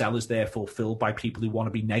 and that cell is therefore filled by people who want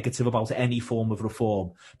to be negative about any form of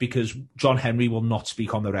reform, because John Henry will not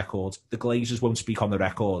speak on the record. The Glazers won't speak on the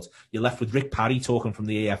record. You're left with Rick Parry talking from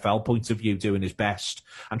the AFL point of view, doing his best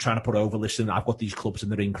and trying to put over, listen, I've got these clubs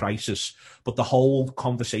and they're in crisis. But the whole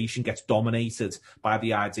conversation gets dominated by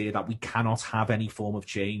the idea that we cannot have any form of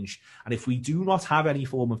change. And if we do not have any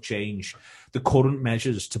form of change, the current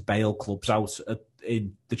measures to bail clubs out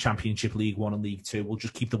in the Championship, League One and League Two will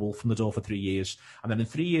just keep the wolf from the door for 3 years. And then in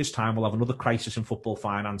 3 years' time, we'll have another crisis in football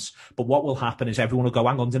finance. But what will happen is everyone will go,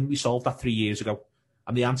 hang on, didn't we solve that 3 years ago?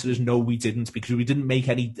 And the answer is no, we didn't, because we didn't make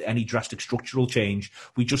any drastic structural change.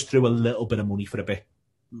 We just threw a little bit of money for a bit.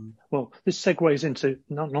 Well, this segues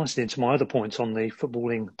nicely into my other points on the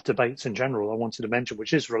footballing debates in general I wanted to mention,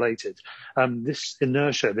 which is related. This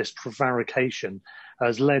inertia, this prevarication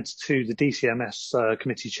has led to the DCMS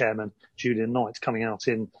committee chairman, Julian Knight, coming out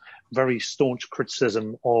in very staunch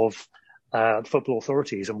criticism of football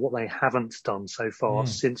authorities and what they haven't done so far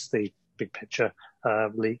since the big picture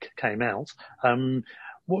leak came out.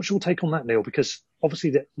 What's your take on that, Neil? Because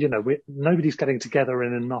obviously, nobody's getting together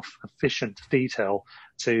in enough efficient detail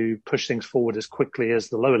to push things forward as quickly as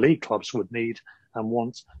the lower league clubs would need and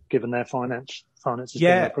want, given their finances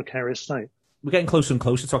being in a precarious state. We're getting closer and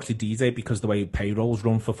closer to actually D-Day because the way payrolls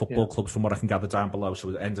run for football clubs, from what I can gather down below,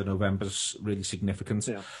 so the end of November is really significant.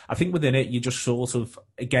 Yeah. I think within it, you just sort of,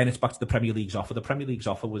 again, it's back to the Premier League's offer. The Premier League's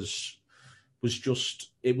offer was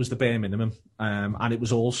just, it was the bare minimum. And it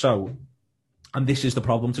was also, and this is the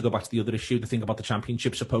problem, to go back to the other issue, the thing about the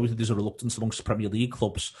Championship, supposedly there's a reluctance amongst the Premier League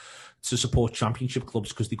clubs to support Championship clubs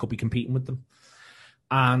because they could be competing with them.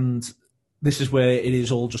 And this is where it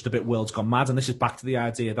is all just a bit world's gone mad. And this is back to the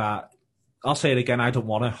idea that, I'll say it again, I don't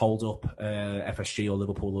want to hold up FSG or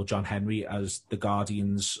Liverpool or John Henry as the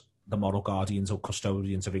guardians, the moral guardians or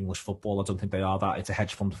custodians of English football. I don't think they are that. It's a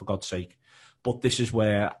hedge fund, for God's sake. But this is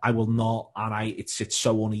where I will not, and it sits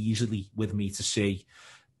so uneasily with me to see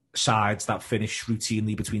sides that finish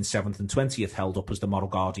routinely between 7th and 20th held up as the moral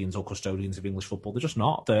guardians or custodians of English football. They're just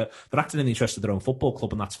not. They're acting in the interest of their own football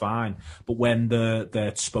club, and that's fine. But when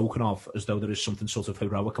they're spoken of as though there is something sort of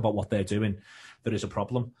heroic about what they're doing, there is a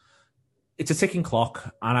problem. It's a ticking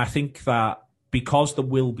clock, and I think that because there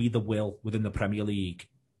will be the will within the Premier League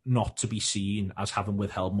not to be seen as having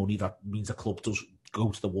withheld money, that means a club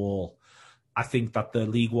go to the wall. I think that the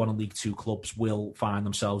League One and League Two clubs will find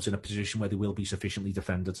themselves in a position where they will be sufficiently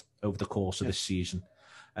defended over the course of this season.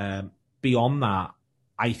 Beyond that,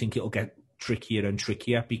 I think it'll get trickier and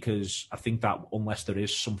trickier, because I think that unless there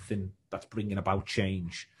is something that's bringing about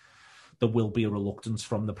change, there will be a reluctance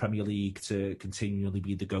from the Premier League to continually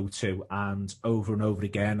be the go-to. And over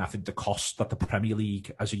again, I think the cost that the Premier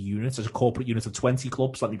League as a unit, as a corporate unit of 20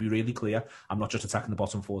 clubs, let me be really clear, I'm not just attacking the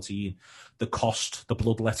bottom 14, the cost, the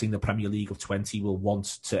bloodletting the Premier League of 20 will want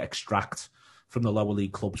to extract from the lower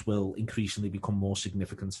league clubs will increasingly become more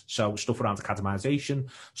significant. So stuff around academisation,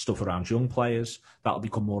 stuff around young players, that'll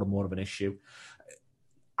become more and more of an issue.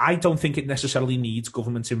 I don't think it necessarily needs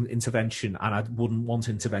government intervention, and I wouldn't want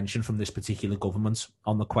intervention from this particular government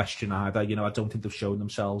on the question either. I don't think they've shown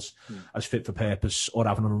themselves as fit for purpose or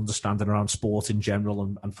having an understanding around sport in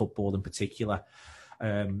general and football in particular.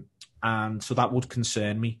 And so that would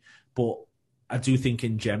concern me. But I do think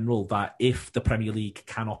in general that if the Premier League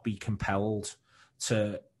cannot be compelled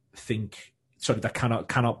to think, that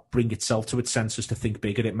cannot bring itself to its senses to think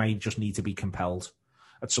bigger, it may just need to be compelled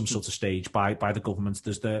at some sort of stage by the government.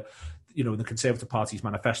 There's the Conservative Party's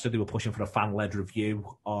manifesto, they were pushing for a fan-led review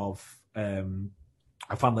of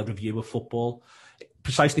football.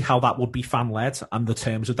 Precisely how that would be fan-led and the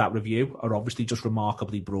terms of that review are obviously just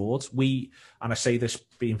remarkably broad. And I say this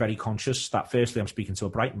being very conscious that firstly I'm speaking to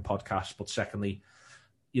a Brighton podcast, but secondly,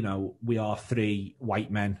 we are three white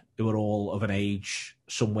men who are all of an age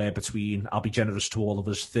somewhere between, I'll be generous to all of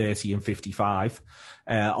us, 30 and 55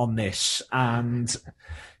 on this. And,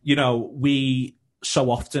 we so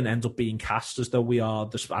often end up being cast as though we are,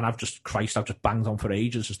 and I've just banged on for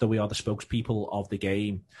ages, as though we are the spokespeople of the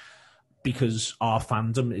game, because our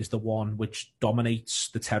fandom is the one which dominates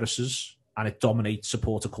the terraces and it dominates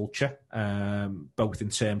supporter culture, both in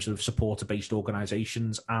terms of supporter-based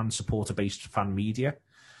organisations and supporter-based fan media.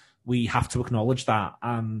 We have to acknowledge that.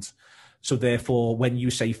 And so therefore, when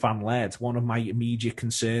you say fan-led, one of my immediate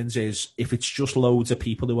concerns is if it's just loads of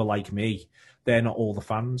people who are like me, they're not all the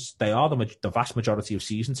fans. They are the vast majority of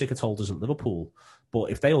season ticket holders at Liverpool.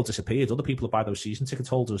 But if they all disappeared, other people would buy those season ticket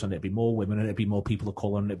holders, and it'd be more women, and it'd be more people of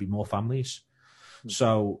colour, and it'd be more families.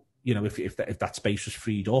 So, if that space was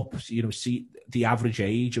freed up, see the average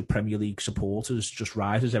age of Premier League supporters just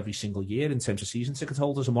rises every single year in terms of season ticket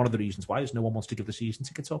holders. And one of the reasons why is no one wants to give the season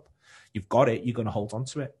tickets up. You've got it, you're going to hold on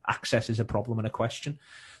to it. Access is a problem and a question.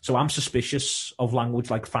 So I'm suspicious of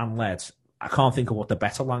language like fan-led. I can't think of what the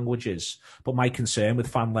better language is, but my concern with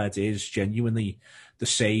fan-led is genuinely the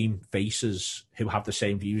same faces who have the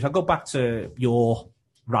same views. I'll go back to your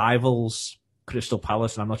rivals, Crystal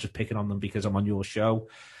Palace, and I'm not just picking on them because I'm on your show.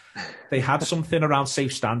 They had something around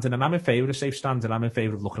safe standing, and I'm in favour of safe standing. I'm in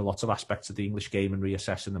favour of looking at lots of aspects of the English game and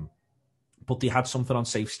reassessing them. But they had something on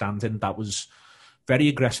safe standing that was very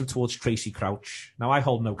aggressive towards Tracy Crouch. Now, I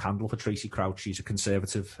hold no candle for Tracy Crouch. He's a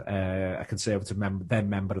Conservative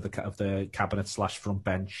member of the cabinet / front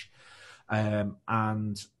bench.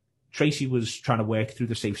 And Tracy was trying to work through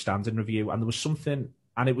the safe standing review, and there was something,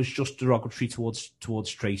 and it was just derogatory towards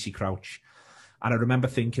Tracy Crouch. And I remember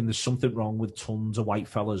thinking there's something wrong with tons of white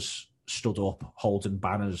fellas stood up holding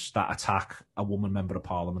banners that attack a woman member of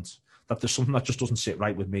parliament. That there's something that just doesn't sit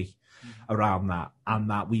right with me around that, and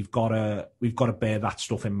that we've got to bear that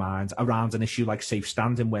stuff in mind around an issue like safe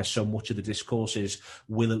standing, where so much of the discourse is,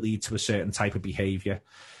 will it lead to a certain type of behaviour?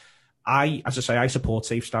 I support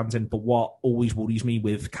safe standing, but what always worries me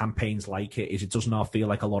with campaigns like it is it does not feel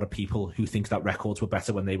like a lot of people who think that records were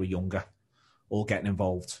better when they were younger all getting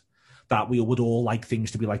involved. That we would all like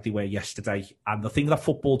things to be like they were yesterday. And the thing that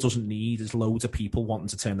football doesn't need is loads of people wanting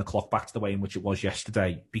to turn the clock back to the way in which it was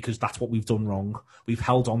yesterday, because that's what we've done wrong. We've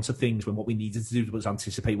held on to things when what we needed to do was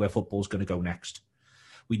anticipate where football's going to go next.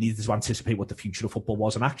 We needed to anticipate what the future of football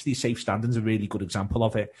was. And actually, safe standing's a really good example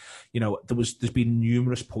of it. There's been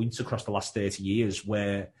numerous points across the last 30 years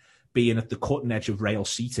where being at the cutting edge of rail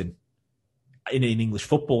seating in an English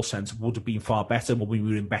football sense would have been far better when we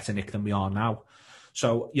were in better nick than we are now.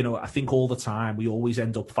 So, I think all the time we always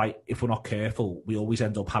end up if we're not careful, we always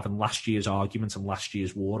end up having last year's arguments and last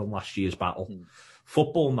year's war and last year's battle.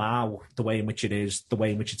 Football now, the way in which it is, the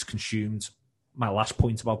way in which it's consumed, my last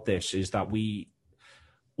point about this is that we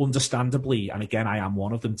understandably, and again, I am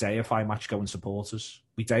one of them, deify match-going supporters.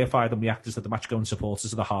 We deify them, we act as the match-going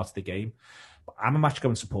supporters are the heart of the game. I'm a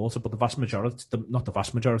match-going supporter, but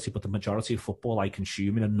the majority of football I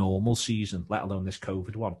consume in a normal season, let alone this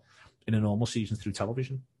COVID one, in a normal season through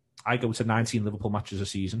television. I go to 19 Liverpool matches a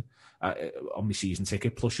season on my season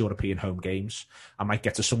ticket, plus European home games. I might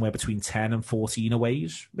get to somewhere between 10 and 14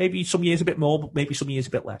 aways. Maybe some years a bit more, but maybe some years a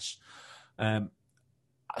bit less.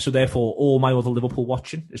 So therefore, all my other Liverpool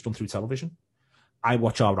watching is done through television. I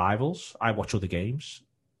watch our rivals. I watch other games.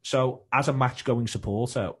 So as a match-going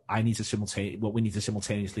supporter, what we need to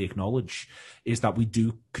simultaneously acknowledge is that we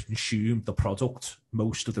do consume the product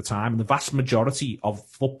most of the time. And the vast majority of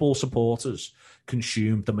football supporters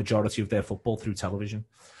consume the majority of their football through television.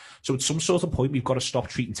 So at some sort of point, we've got to stop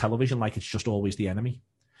treating television like it's just always the enemy.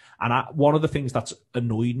 And one of the things that's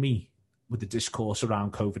annoyed me with the discourse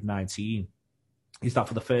around COVID-19 is that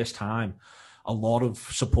for the first time, a lot of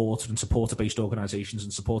supporter and supporter-based organisations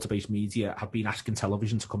and supporter-based media have been asking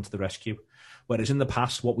television to come to the rescue. Whereas in the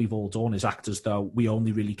past, what we've all done is act as though we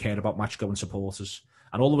only really care about match-going supporters.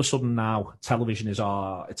 And all of a sudden now, television is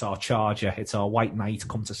our charger, it's our white knight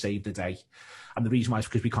come to save the day. And the reason why is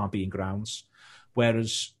because we can't be in grounds.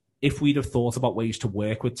 Whereas if we'd have thought about ways to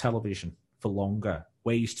work with television for longer,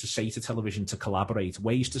 ways to say to television to collaborate,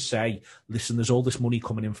 ways to say, listen, there's all this money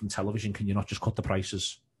coming in from television, can you not just cut the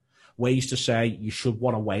prices? Ways to say you should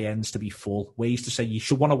want away ends to be full. Ways to say you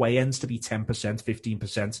should want away ends to be 10%, 15%,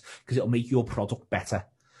 because it'll make your product better.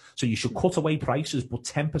 So you should cut away prices, but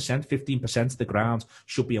 10%, 15% of the ground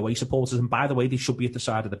should be away supporters. And by the way, they should be at the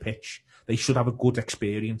side of the pitch. They should have a good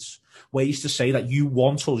experience. Ways to say that you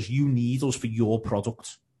want us, you need us for your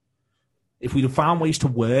product. If we'd have found ways to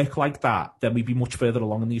work like that, then we'd be much further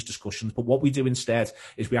along in these discussions. But what we do instead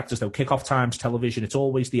is we act as though kickoff times, television, it's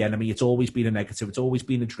always the enemy, it's always been a negative, it's always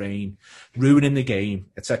been a drain, ruining the game,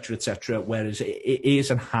 etc., etc. Whereas it is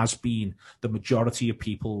and has been the majority of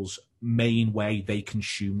people's main way they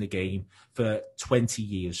consume the game for 20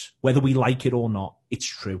 years. Whether we like it or not, it's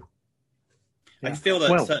true. I feel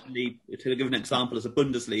that certainly, to give an example, as a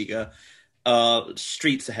Bundesliga,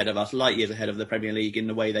 streets ahead of us, light years ahead of the Premier League in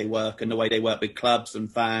the way they work and the way they work with clubs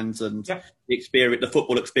and fans and the experience, the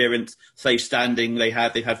football experience, safe standing they've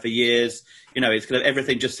had for years. You know, it's kind of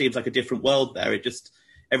everything just seems like a different world there.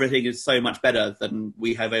 Everything is so much better than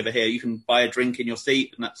we have over here. You can buy a drink in your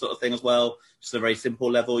seat and that sort of thing as well. Just a very simple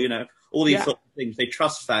level, you know, all these sort of things. They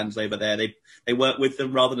trust fans over there. They work with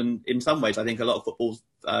them rather than, in some ways, I think a lot of football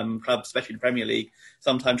clubs, especially the Premier League,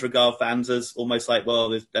 sometimes regard fans as almost like, well,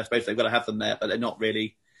 they're supposed to, they've got to have them there, but they're not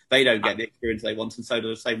really, they don't get the experience they want, and so do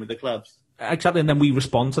the same with the clubs. Exactly, and then we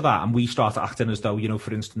respond to that and we start acting as though, you know,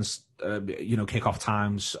 for instance, kick-off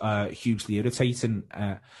times hugely irritating.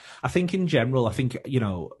 I think in general, you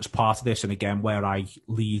know, as part of this, and again, where I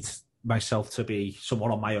lead myself to be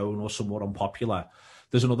somewhat on my own or somewhat unpopular,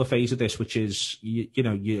 there's another phase of this, which is,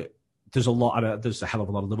 there's a hell of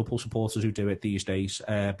a lot of Liverpool supporters who do it these days,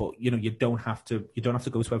 but you know, you don't have to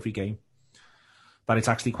go to every game. That it's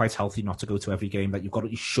actually quite healthy not to go to every game. That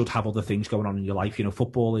you should have other things going on in your life. You know,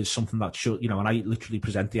 football is something that should, you know, and I literally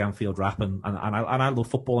present the Anfield Wrap, and I love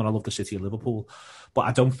football and I love the city of Liverpool, but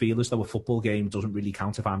I don't feel as though a football game doesn't really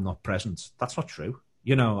count if I'm not present. That's not true.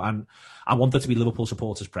 You know, and I want there to be Liverpool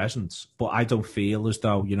supporters present, but I don't feel as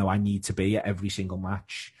though, you know, I need to be at every single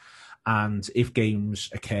match. And if games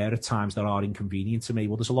occur at times that are inconvenient to me,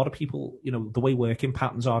 well, there's a lot of people, you know, the way working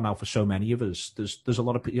patterns are now for so many of us, there's a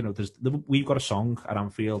lot of, you know, we've got a song at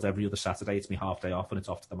Anfield every other Saturday. It's my half day off and it's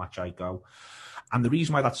off to the match I go. And the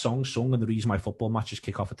reason why that song's sung and the reason why football matches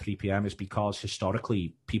kick off at 3 p.m. is because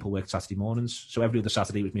historically people work Saturday mornings. So every other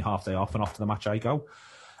Saturday was my half day off and off to the match I go.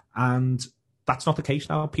 And that's not the case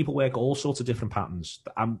now. People work all sorts of different patterns.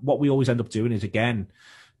 And what we always end up doing is, again,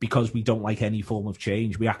 because we don't like any form of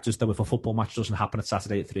change, we act as though if a football match doesn't happen at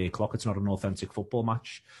Saturday at 3 o'clock, it's not an authentic football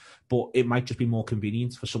match. But it might just be more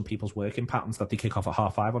convenient for some people's working patterns that they kick off at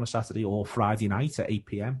 5:30 on a Saturday, or Friday night at 8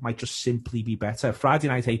 p.m. might just simply be better. Friday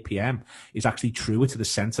night 8 p.m. is actually truer to the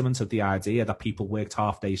sentiment of the idea that people worked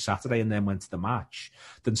half days Saturday and then went to the match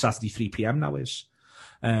than Saturday 3 p.m. now is.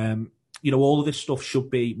 You know, all of this stuff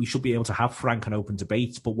we should be able to have frank and open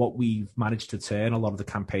debates, but what we've managed to turn a lot of the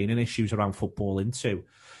campaigning issues around football into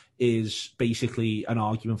is basically an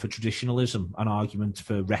argument for traditionalism, an argument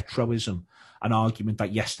for retroism, an argument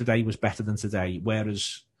that yesterday was better than today,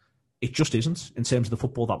 whereas it just isn't in terms of the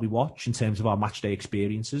football that we watch, in terms of our match day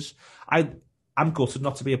experiences. I'm gutted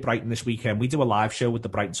not to be at Brighton this weekend. We do a live show with the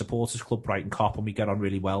Brighton Supporters Club, Brighton Cop, and we get on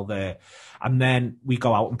really well there. And then we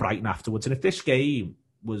go out in Brighton afterwards. And if this game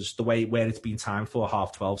was the way where it's been timed for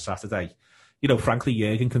 12:30 Saturday, you know, frankly,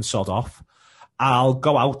 Jurgen can sod off. I'll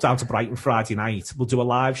go out down to Brighton Friday night. We'll do a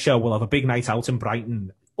live show. We'll have a big night out in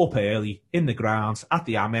Brighton, up early, in the ground, at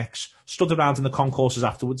the Amex, stood around in the concourses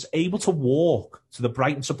afterwards, able to walk to the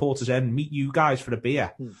Brighton Supporters End, meet you guys for a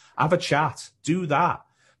beer, have a chat, do that.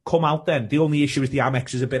 Come out then. The only issue is the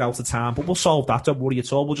Amex is a bit out of town, but we'll solve that. Don't worry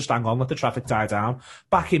at all. We'll just hang on, let the traffic die down.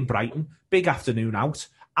 Back in Brighton, big afternoon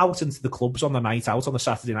out into the clubs on the night out on the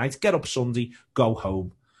Saturday night, get up Sunday, go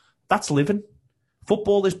home. That's living.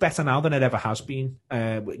 Football is better now than it ever has been.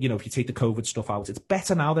 You know, if you take the COVID stuff out, it's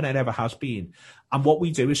better now than it ever has been. And what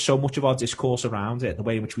we do is so much of our discourse around it, the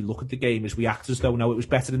way in which we look at the game, is we act as though, no, it was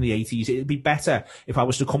better in the 80s. It'd be better if I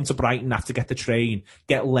was to come to Brighton, have to get the train,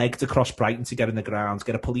 get legged across Brighton to get in the ground,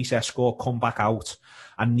 get a police escort, come back out,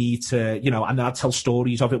 and need to, you know, and then I'd tell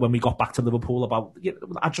stories of it when we got back to Liverpool about, you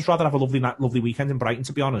know, I'd just rather have a lovely weekend in Brighton,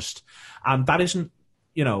 to be honest. And that isn't,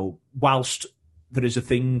 you know, whilst there is a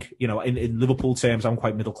thing, you know, in Liverpool terms, I'm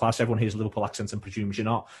quite middle class. Everyone hears Liverpool accent and presumes you're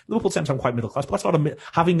not. Liverpool terms, I'm quite middle class, but that's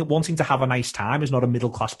not wanting to have a nice time is not a middle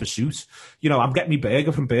class pursuit. You know, I'm getting me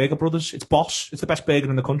burger from Burger Brothers. It's Boss. It's the best burger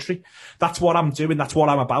in the country. That's what I'm doing. That's what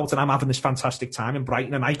I'm about. And I'm having this fantastic time in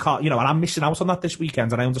Brighton, and I can't, you know, and I'm missing out on that this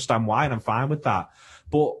weekend, and I understand why, and I'm fine with that.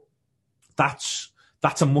 But that's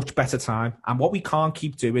a much better time. And what we can't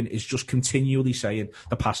keep doing is just continually saying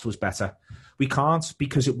the past was better. We can't,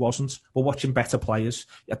 because it wasn't. We're watching better players.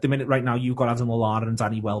 At the minute right now, you've got Adam Lallana and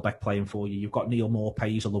Danny Welbeck playing for you. You've got Neil Maupay,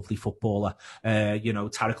 he's a lovely footballer. You know,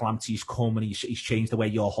 Tariq Lamptey's come and he's changed the way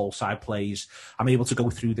your whole side plays. I'm able to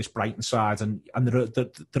go through this Brighton side, and they're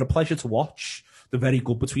a pleasure to watch. They're very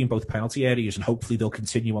good between both penalty areas, and hopefully they'll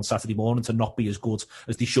continue on Saturday morning to not be as good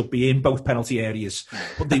as they should be in both penalty areas.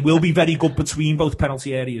 But they will be very good between both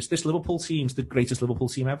penalty areas. This Liverpool team's the greatest Liverpool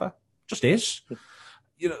team ever. Just is.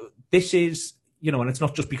 You know, this is, you know, and it's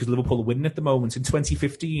not just because Liverpool are winning at the moment. In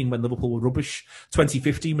 2015, when Liverpool were rubbish,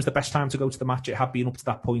 2015 was the best time to go to the match. It had been up to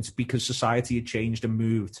that point because society had changed and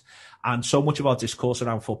moved. And so much of our discourse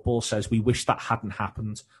around football says we wish that hadn't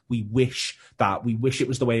happened. We wish it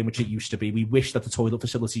was the way in which it used to be. We wish that the toilet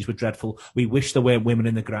facilities were dreadful. We wish there weren't women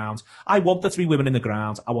in the ground. I want there to be women in the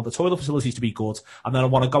ground. I want the toilet facilities to be good. And then I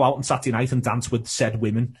want to go out on Saturday night and dance with said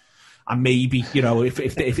women. And maybe, you know, if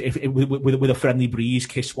with a friendly breeze,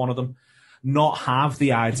 kiss one of them. Not have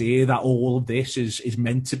the idea that all of this is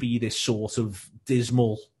meant to be this sort of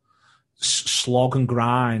dismal slog and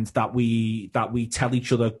grind that we tell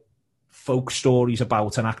each other folk stories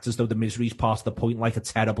about and act as though the misery is part of the point, like a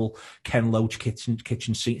terrible Ken Loach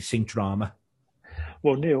kitchen sink drama.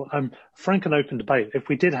 Well, Neil, frank and open debate. If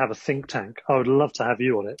we did have a think tank, I would love to have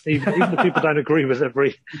you on it. Even if people don't agree with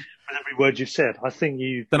every word you've said, I think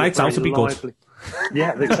the night's out would be good.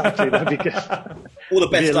 Yeah, exactly. That'd be good. All the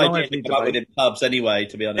best ideas to come up with in pubs, anyway.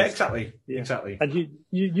 To be honest, yeah, exactly. And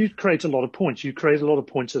you create a lot of points. You create a lot of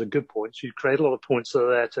points that are good points. You create a lot of points that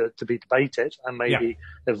are there to be debated and maybe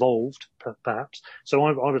evolved, perhaps. So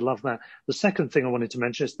I would love that. The second thing I wanted to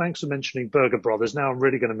mention is thanks for mentioning Burger Brothers. Now I'm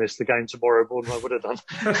really going to miss the game tomorrow more than I would have done.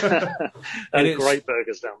 Great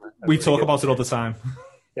burgers down there. We talk about it all the time.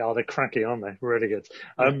 Yeah, they're cracky, aren't they? Really good.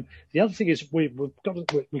 The other thing is we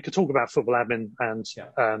could talk about football admin and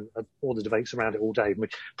all the debates around it all day. We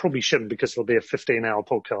probably shouldn't, because it'll be a 15-hour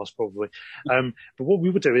podcast probably. But what we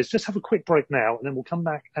would do is just have a quick break now, and then we'll come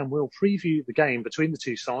back and we'll preview the game between the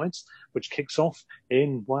two sides, which kicks off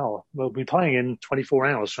we'll be playing in 24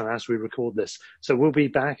 hours from as we record this. So we'll be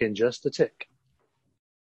back in just a tick.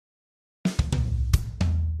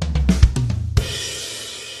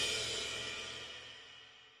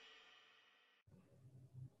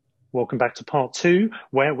 Welcome back to part two,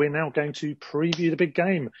 where we're now going to preview the big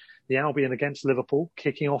game, the Albion against Liverpool,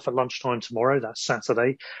 kicking off at lunchtime tomorrow. That's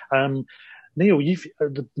Saturday. Neil, you've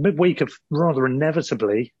the midweek have rather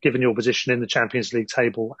inevitably, given your position in the Champions League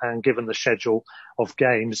table and given the schedule of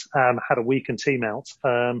games, had a weakened team out.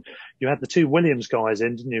 You had the two Williams guys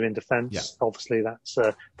in, didn't you, in defence? Yeah. Obviously, that's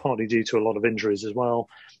partly due to a lot of injuries as well.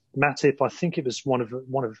 Matip, I think it was one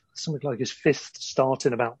of something like his fifth start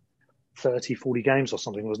in about 30, 40 games or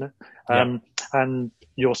something, wasn't it? Yeah. And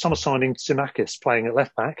your summer signing, Tsimakis, playing at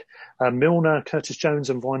left back. Milner, Curtis Jones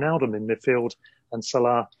and Wijnaldum in midfield, and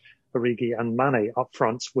Salah, Origi and Mane up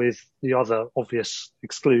front, with the other obvious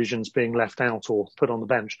exclusions being left out or put on the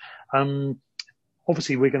bench.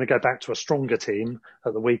 Obviously, we're going to go back to a stronger team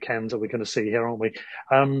at the weekend that we're going to see here, aren't we?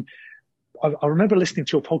 I remember listening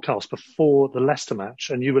to your podcast before the Leicester match,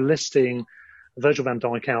 and you were listing Virgil van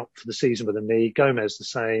Dijk out for the season with a knee, Gomez the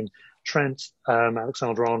same, Trent,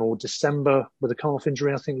 Alexander-Arnold, December with a calf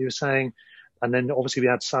injury, I think you were saying. And then obviously we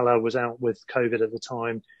had Salah was out with COVID at the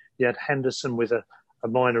time. You had Henderson with a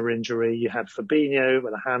minor injury. You had Fabinho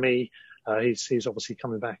with a hammy. He's obviously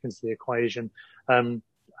coming back into the equation.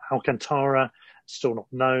 Alcantara, still not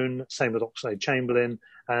known. Same with Oxlade-Chamberlain.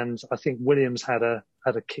 And I think Williams had a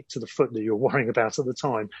kick to the foot that you were worrying about at the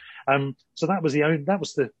time. So that was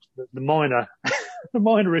the minor the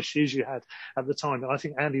minor issues you had at the time. And I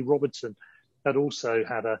think Andy Robertson had also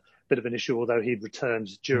had a bit of an issue, although he'd returned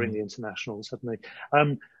during the internationals, hadn't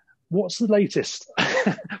he? What's the latest?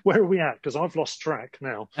 where are we at? Because I've lost track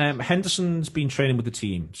now. Henderson's been training with the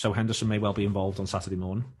team, so Henderson may well be involved on Saturday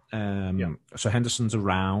morning. So Henderson's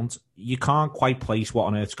around. You can't quite place what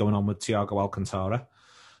on earth's going on with Thiago Alcantara.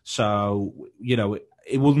 So,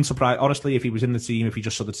 it wouldn't surprise, honestly, if he was in the team, if he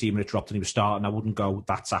just saw the team and it dropped and he was starting, I wouldn't go,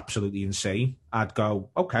 that's absolutely insane. I'd go,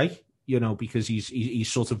 okay, because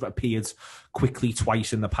he's sort of appeared quickly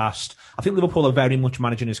twice in the past. I think Liverpool are very much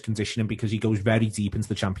managing his conditioning because he goes very deep into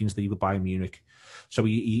the Champions League with Bayern Munich. So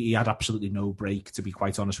he had absolutely no break, to be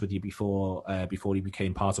quite honest with you, before he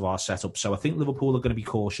became part of our setup. So I think Liverpool are going to be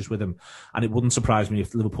cautious with him. And it wouldn't surprise me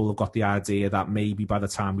if Liverpool have got the idea that maybe by the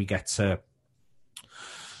time we get to,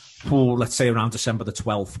 let's say around December the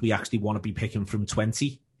 12th, we actually want to be picking from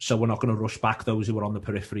 20. So we're not going to rush back those who are on the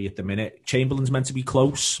periphery at the minute. Chamberlain's meant to be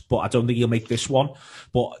close, but I don't think he'll make this one.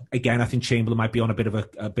 But again, I think Chamberlain might be on a bit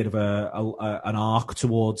of an arc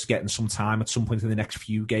towards getting some time at some point in the next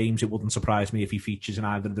few games. It wouldn't surprise me if he features in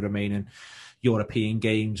either of the remaining European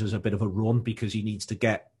games as a bit of a run, because he needs to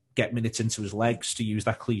get minutes into his legs, to use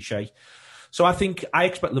that cliche. So I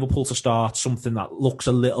expect Liverpool to start something that looks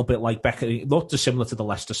a little bit like Becker. It looked similar to the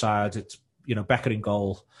Leicester side. It's, Becker in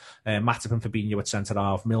goal, Matip and Fabinho at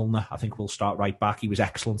centre-half. Milner, I think, will start right back. He was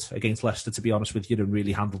excellent against Leicester, to be honest with you, and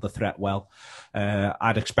really handled the threat well.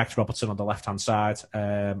 I'd expect Robertson on the left-hand side.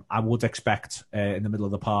 I would expect, in the middle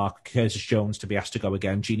of the park, Curtis Jones to be asked to go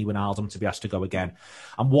again, Gini Wijnaldum to be asked to go again.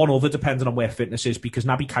 And one other, depending on where fitness is, because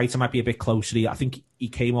Naby Keita might be a bit closer. I think he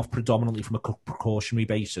came off predominantly from a precautionary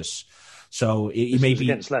basis. So he may be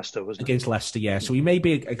against Leicester, wasn't it? Against Leicester, yeah. So he may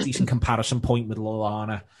be a decent comparison point with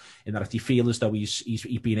Lallana, in that if you feel as though he's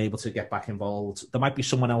been able to get back involved, there might be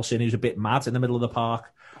someone else in who's a bit mad in the middle of the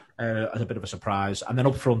park as a bit of a surprise. And then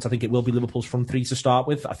up front, I think it will be Liverpool's front three to start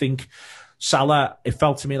with. I think Salah, it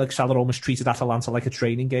felt to me like Salah almost treated Atalanta like a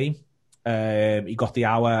training game. He got the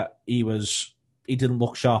hour. He didn't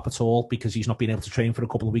look sharp at all because he's not been able to train for a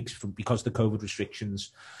couple of weeks because of the COVID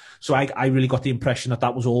restrictions. So I really got the impression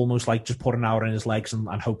that was almost like just put an hour in his legs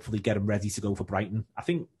and hopefully get him ready to go for Brighton. I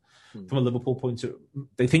think from a Liverpool point of view,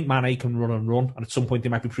 they think Mane can run, and at some point they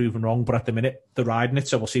might be proven wrong, but at the minute they're riding it,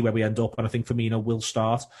 so we'll see where we end up. And I think Firmino will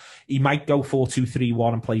start. He might go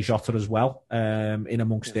 4-2-3-1 and play Jota as well in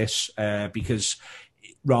amongst this because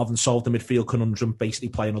rather than solve the midfield conundrum, basically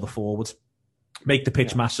play another forward, make the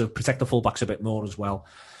pitch massive, protect the fullbacks a bit more as well.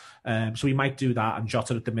 So he might do that, and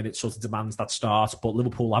Jota at the minute sort of demands that start. But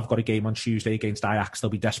Liverpool have got a game on Tuesday against Ajax.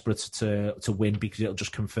 They'll be desperate to win because it'll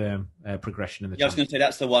just confirm progression in the. Yeah, I was going to say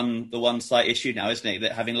that's the one slight issue now, isn't it?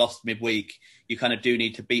 That having lost midweek, you kind of do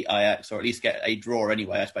need to beat Ajax, or at least get a draw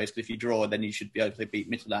anyway, I suppose. Because if you draw, then you should be able to beat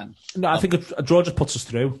Midtjylland. No, I think a draw just puts us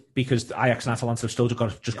through because Ajax and Atalanta have still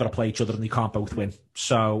got to play each other, and they can't both win.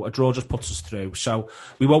 So a draw just puts us through. So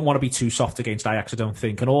we won't want to be too soft against Ajax, I don't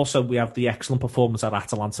think. And also we have the excellent performance at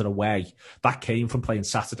Atalanta away. That came from playing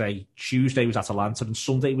Saturday. Tuesday was Atalanta and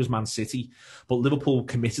Sunday was Man City. But Liverpool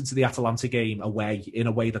committed to the Atalanta game away in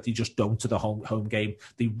a way that they just don't to the home game.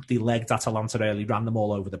 They legged Atalanta early, ran them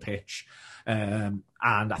all over the pitch. And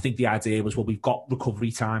I think the idea was, well, we've got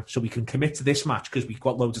recovery time, so we can commit to this match because we've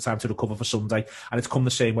got loads of time to recover for Sunday. And it's come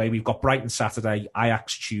the same way. We've got Brighton Saturday,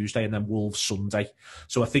 Ajax Tuesday, and then Wolves Sunday.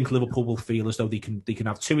 So I think Liverpool will feel as though they can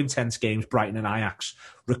have two intense games, Brighton and Ajax,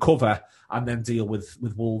 recover, and then deal with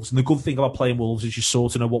Wolves. And the good thing about playing Wolves is you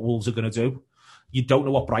sort of know what Wolves are going to do. You don't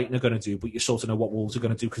know what Brighton are going to do, but you sort of know what Wolves are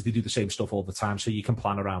going to do because they do the same stuff all the time, so you can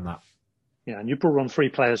plan around that. Yeah, and you brought on three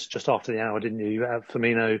players just after the hour, didn't you? You had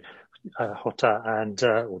Firmino,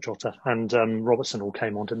 Jota and Robertson all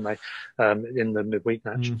came on, didn't they, in the midweek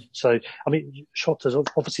match? So, I mean, Jota's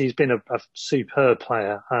obviously he's been a superb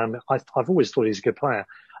player. I've always thought he's a good player,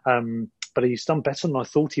 but he's done better than I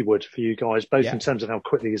thought he would for you guys, both in terms of how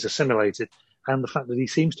quickly he's assimilated and the fact that he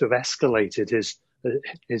seems to have escalated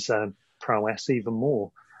his prowess even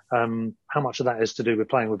more. How much of that is to do with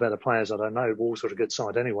playing with better players, I don't know. Wolves are a good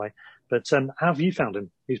side anyway. But how have you found him?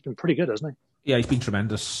 He's been pretty good, hasn't he? Yeah, he's been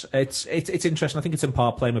tremendous. It's interesting. I think it's in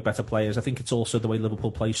part playing with better players. I think it's also the way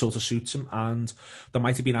Liverpool play sort of suits him. And there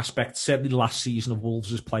might have been aspects, certainly last season of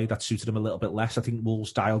Wolves' play, that suited him a little bit less. I think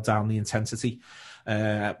Wolves dialed down the intensity.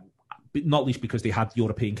 Not least because they had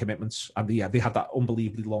European commitments and they had that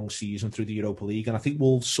unbelievably long season through the Europa League. And I think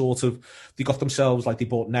Wolves they got themselves, like they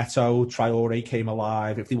bought Neto, Traore came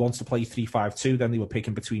alive. If they wanted to play 3-5-2, then they were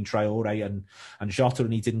picking between Traore and Jota,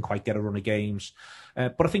 and he didn't quite get a run of games.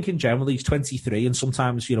 But I think in general, he's 23, and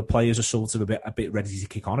sometimes, players are sort of a bit ready to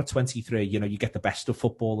kick on at 23. You get the best of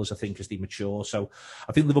footballers, I think, as they mature. So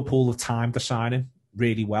I think Liverpool have timed the signing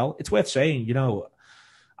really well. It's worth saying,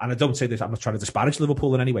 and I don't say this, I'm not trying to disparage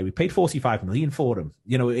Liverpool in any way. We paid 45 million for him.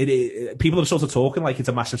 You know, people are sort of talking like it's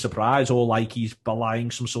a massive surprise or like he's belying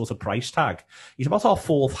some sort of price tag. He's about our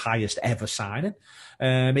 4th highest ever signing,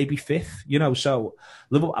 maybe 5th. You know, so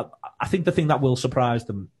Liverpool, I think the thing that will surprise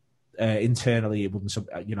them internally, it wouldn't,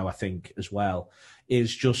 you know, I think as well,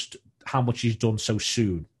 is just how much he's done so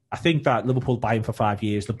soon. I think that Liverpool buy him for 5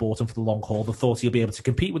 years. They bought him for the long haul. They thought he'll be able to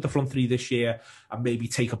compete with the front three this year and maybe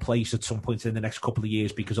take a place at some point in the next couple of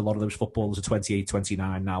years, because a lot of those footballers are 28,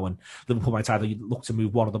 29 now, and Liverpool might either look to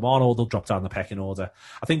move one of them on or they'll drop down the pecking order.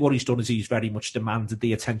 I think what he's done is he's very much demanded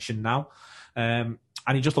the attention now, and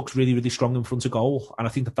he just looks really, really strong in front of goal. And I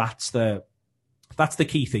think that's the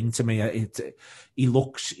key thing to me. He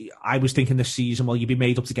looks, I was thinking this season, well, you'd be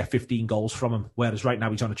made up to get 15 goals from him, whereas right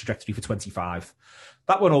now he's on a trajectory for 25.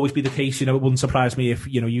 That won't always be the case. You know, it wouldn't surprise me if,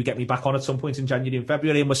 you know, you get me back on at some point in January and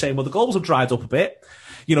February and we're saying, well, the goals have dried up a bit.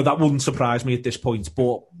 You know, that wouldn't surprise me at this point.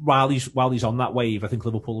 But while he's on that wave, I think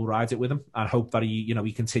Liverpool will ride it with him and hope that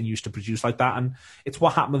he continues to produce like that. And it's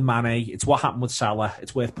what happened with Mane. It's what happened with Salah.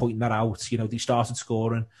 It's worth pointing that out. You know, they started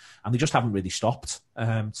scoring and they just haven't really stopped,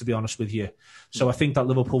 to be honest with you. So I think that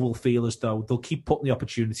Liverpool will feel as though they'll keep putting the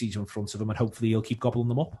opportunities in front of them and hopefully he'll keep gobbling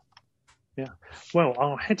them up. Yeah. Well,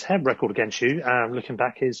 our head-to-head record against you, looking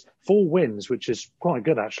back, is 4 wins, which is quite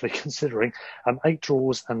good, actually, considering 8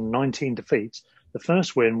 draws and 19 defeats. The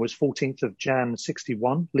first win was 14th of Jan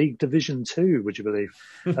 61, League Division 2, would you believe?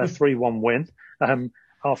 3-1 win,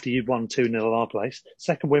 after you'd won 2-0 at our place.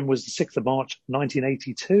 Second win was the 6th of March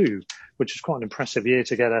 1982, which is quite an impressive year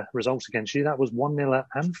to get a result against you. That was 1-0 at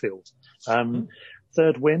Anfield.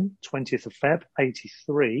 Third win, 20th of Feb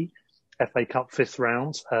 83. FA Cup 5th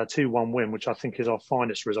round, 2-1 win, which I think is our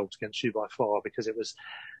finest result against you by far, because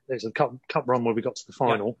there's a cup run where we got to the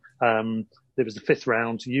final. Yeah. It was the 5th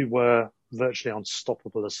round. You were virtually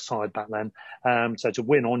unstoppable as a side back then. So to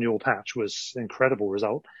win on your patch was an incredible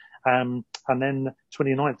result. And then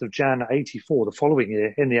 29th of Jan 84, the following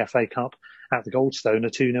year, in the FA Cup at the Goldstone,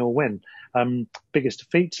 a 2-0 win. Biggest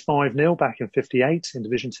defeats, 5-0 back in 58 in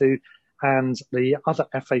Division 2. And the other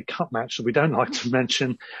FA Cup match that we don't like to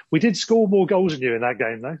mention, we did score more goals than you in that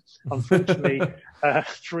game, though. Unfortunately,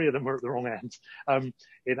 3 of them were at the wrong end,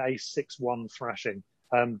 in a 6-1 thrashing.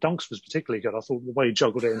 Dunks was particularly good. I thought the way he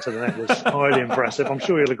juggled it into the net was highly impressive. I'm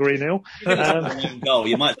sure you'll agree, Neil. Goal.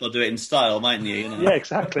 You might as well do it in style, mightn't you? know? Yeah,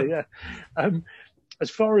 exactly, yeah.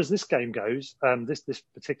 As far as this game goes, this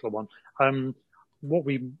particular one,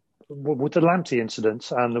 with the Lamptey incident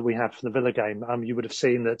that we had for the Villa game, you would have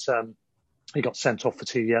seen that he got sent off for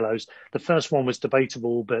 2 yellows. The first one was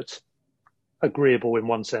debatable, but agreeable in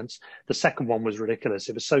one sense. The second one was ridiculous.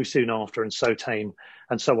 It was so soon after and so tame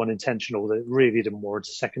and so unintentional that it really didn't warrant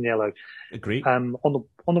a second yellow. Agreed. On the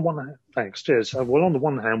one hand, thanks, cheers. Well, on the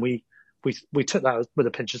one hand, we took that with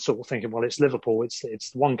a pinch of salt, thinking, well, it's Liverpool. It's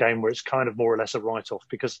the one game where it's kind of more or less a write-off,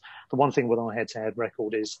 because the one thing with our head-to-head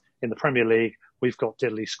record is in the Premier League, we've got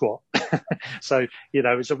diddly squat. So, you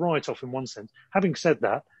know, it's a write-off in one sense. Having said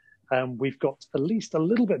that, we've got at least a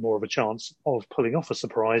little bit more of a chance of pulling off a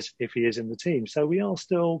surprise if he is in the team. So we are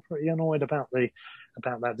still pretty annoyed about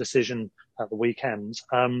that decision at the weekend.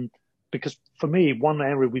 Because for me, one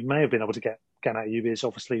area we may have been able to get at you is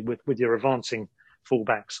obviously with your advancing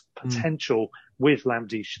fullbacks potential with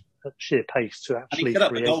Lamptey's sheer pace to actually. And he got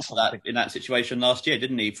up the goal for that in that situation last year,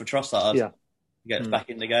 didn't he? For Trossard, to get us back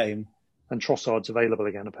in the game. And Trossard's available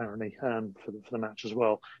again, apparently, for the match as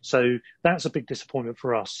well. So that's a big disappointment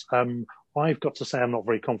for us. I've got to say I'm not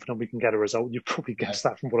very confident we can get a result. You probably guessed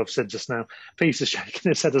that from what I've said just now. Peter's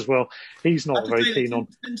shaking his head as well. He's not very keen on.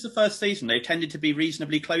 Since the first season, they've tended to be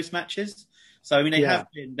reasonably close matches. So, I mean,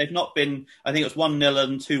 they've not been, I think it was 1-0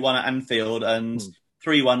 and 2-1 at Anfield and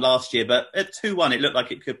 3-1 last year. But at 2-1, it looked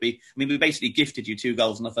like it could be. I mean, we basically gifted you 2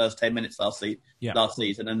 goals in the first 10 minutes last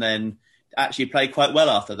season. And then actually played quite well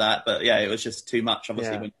after that. But yeah, it was just too much,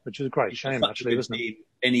 obviously. Which is a great shame, actually, wasn't it?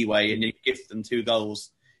 Anyway, and you gift them 2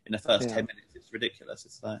 goals in the first 10 minutes. It's ridiculous.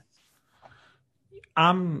 It's like...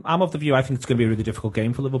 I'm of the view I think it's going to be a really difficult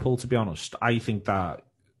game for Liverpool, to be honest. I think that,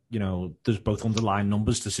 you know, there's both underlying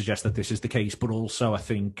numbers to suggest that this is the case, but also I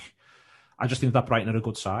just think that Brighton are a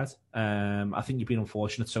good side. I think you've been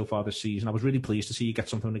unfortunate so far this season. I was really pleased to see you get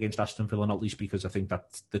something against Aston Villa, not least because I think that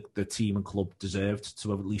the team and club deserved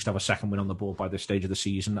to at least have a second win on the board by this stage of the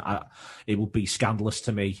season. It would be scandalous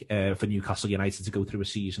to me for Newcastle United to go through a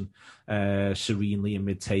season serenely in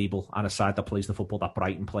mid-table, and a side that plays the football that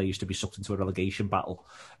Brighton plays to be sucked into a relegation battle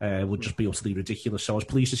would just be utterly ridiculous. So I was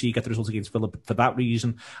pleased to see you get the result against Villa for that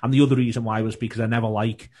reason. And the other reason why was because I never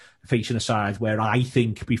like facing a side where I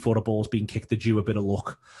think before a ball's been kicked, they're due a bit of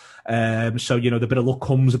luck. So, the bit of luck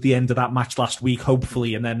comes at the end of that match last week,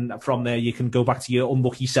 hopefully, and then from there you can go back to your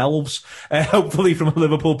unlucky selves, hopefully from a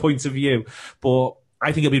Liverpool point of view. But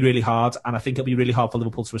I think it'll be really hard, and I think it'll be really hard for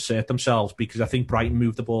Liverpool to assert themselves, because I think Brighton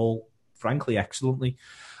moved the ball, frankly, excellently.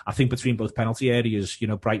 I think between both penalty areas,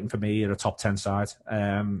 Brighton for me are a top 10 side.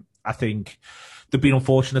 I think they've been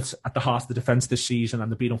unfortunate at the heart of the defence this season,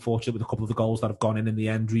 and they've been unfortunate with a couple of the goals that have gone in the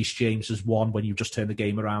end. Reece James has won when you just turn the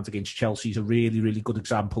game around against Chelsea. He's a really, really good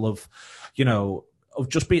example of, of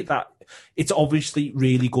just being that. It's obviously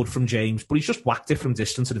really good from James, but he's just whacked it from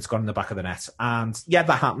distance and it's gone in the back of the net. And yeah,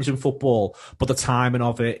 that happens in football, but the timing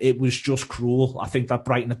of it was just cruel. I think that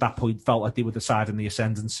Brighton at that point felt like they were the side in the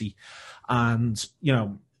ascendancy. And,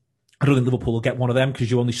 I don't think Liverpool will get one of them, because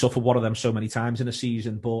you only suffer one of them so many times in a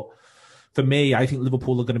season. But for me, I think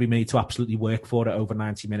Liverpool are going to be made to absolutely work for it over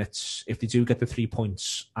 90 minutes if they do get the 3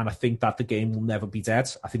 points. And I think that the game will never be dead.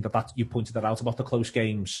 I think that you pointed that out about the close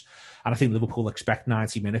games. And I think Liverpool expect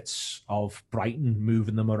 90 minutes of Brighton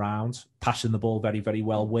moving them around, passing the ball very, very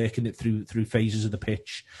well, working it through phases of the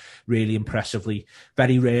pitch really impressively,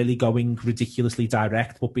 very rarely going ridiculously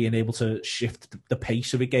direct, but being able to shift the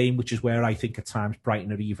pace of a game, which is where I think at times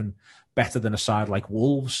Brighton are even better than a side like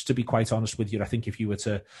Wolves, to be quite honest with you. I think if you were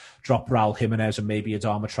to drop Raul Jimenez and maybe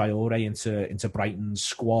Adama Traore into Brighton's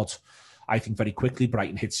squad, I think very quickly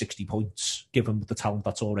Brighton hit 60 points, given the talent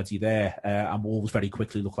that's already there, and Wolves very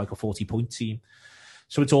quickly look like a 40-point team.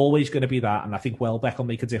 So it's always going to be that, and I think Welbeck will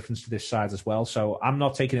make a difference to this side as well. So I'm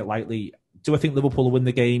not taking it lightly. Do I think Liverpool will win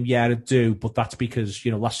the game? Yeah, I do, but that's because,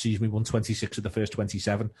 last season we won 26 of the first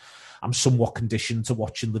 27. I'm somewhat conditioned to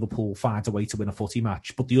watching Liverpool find a way to win a footy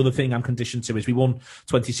match. But the other thing I'm conditioned to is we won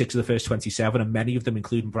 26 of the first 27, and many of them,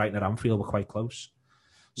 including Brighton at Anfield, were quite close.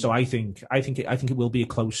 So I think it will be a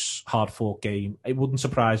close, hard-fought game. It wouldn't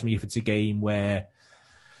surprise me if it's a game where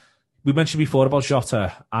we mentioned before about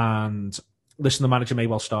Jota, and listen, the manager may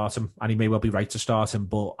well start him, and he may well be right to start him,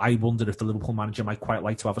 but I wonder if the Liverpool manager might quite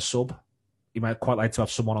like to have a sub. He might quite like to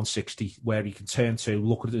have someone on 60 where he can turn to,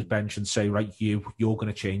 look at his bench and say, right, you're going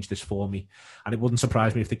to change this for me. And it wouldn't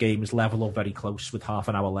surprise me if the game is level or very close with half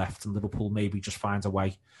an hour left and Liverpool maybe just finds a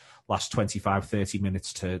way last 25, 30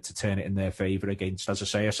 minutes to turn it in their favour against, as I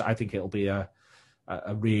say, I think it'll be a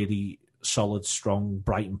really solid, strong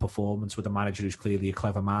Brighton performance with a manager who's clearly a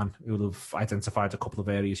clever man who will have identified a couple of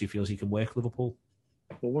areas he feels he can work Liverpool.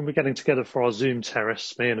 Well, when we're getting together for our Zoom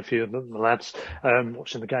terrace, me and a few of the lads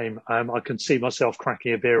watching the game, I can see myself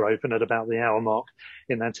cracking a beer open at about the hour mark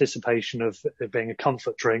in anticipation of it being a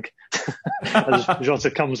comfort drink. As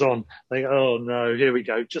Jota comes on, they go, oh no, here we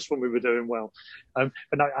go, just when we were doing well. But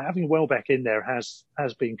no, having Welbeck in there has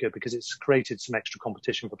been good because it's created some extra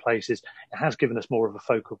competition for places. It has given us more of a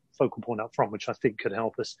focal point up front, which I think could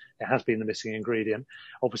help us. It has been the missing ingredient.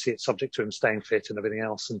 Obviously, it's subject to him staying fit and everything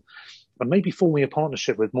else. And maybe forming a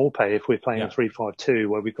partnership with Maupay if we're playing a 3-5-2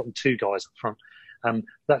 where we've got 2 guys up front.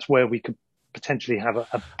 That's where we could potentially have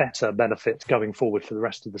a better benefit going forward for the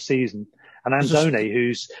rest of the season. And Andone,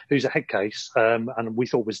 who's a head case, and we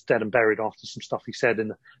thought was dead and buried after some stuff he said in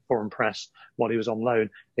the foreign press while he was on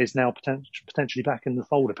loan, is now potentially back in the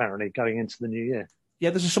fold, apparently, going into the new year.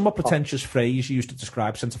 Yeah, there's a somewhat pretentious phrase used to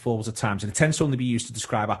describe centre-forwards at times, and it tends to only be used to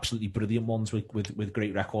describe absolutely brilliant ones with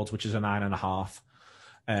great records, which is a 9.5.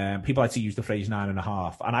 People like to use the phrase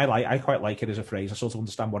 9.5, and I quite like it as a phrase. I sort of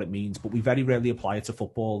understand what it means, but we very rarely apply it to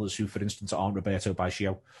footballers who, for instance, aren't Roberto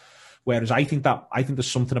Baggio. Whereas I think there's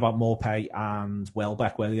something about Maupay and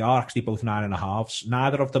Welbeck where they are actually both 9.5s.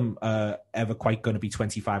 Neither of them are ever quite going to be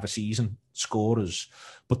 25 a season scorers,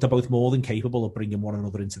 but they're both more than capable of bringing one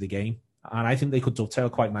another into the game. And I think they could dovetail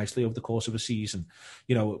quite nicely over the course of a season.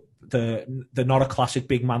 They're not a classic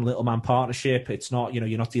big man, little man partnership. It's not,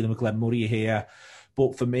 you're not dealing with Glenn Murray here.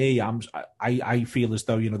 But for me, I feel as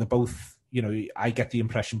though, they're both, I get the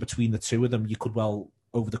impression between the two of them, you could well,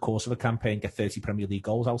 over the course of a campaign, get 30 Premier League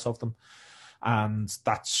goals out of them. And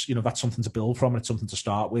that's something to build from, and it's something to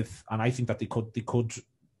start with. And I think that they could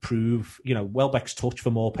prove, Welbeck's touch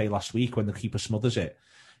for Maupay last week when the keeper smothers it.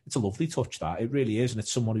 It's a lovely touch, that. It really is. And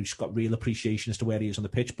it's someone who's got real appreciation as to where he is on the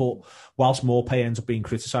pitch. But whilst Maupay ends up being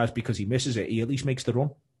criticised because he misses it, he at least makes the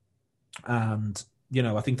run. And,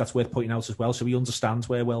 I think that's worth pointing out as well. So he understands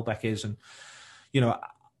where Welbeck is. And,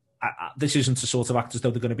 this isn't to sort of act as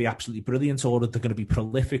though they're going to be absolutely brilliant or that they're going to be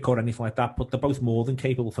prolific or anything like that, but they're both more than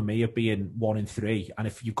capable for me of being 1 in 3. And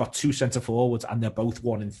if you've got 2 centre forwards and they're both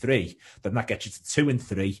 1 in 3, then that gets you to 2 in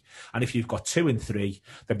 3. And if you've got 2 in 3,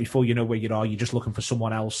 then before you know where you are, you're just looking for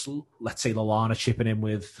someone else. Let's say Lallana chipping in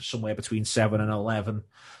with somewhere between 7 and 11.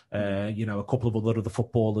 A couple of other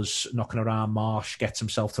footballers knocking around. Marsh gets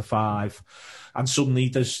himself to 5, and suddenly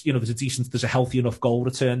there's a healthy enough goal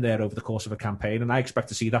return there over the course of a campaign, and I expect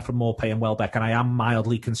to see that from Maupay and Welbeck, and I am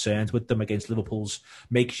mildly concerned with them against Liverpool's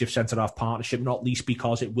makeshift centre-half partnership, not least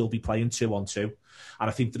because it will be playing 2-on-2, and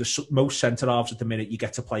I think that most centre-halves at the minute, you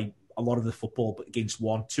get to play a lot of the football but against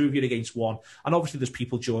one, 2 of you against one, and obviously there's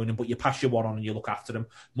people joining, but you pass your one on and you look after them.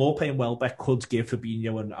 Maupay and Welbeck could give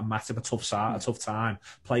Fabinho and Matip a tough time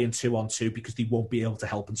playing 2-on-2 because they won't be able to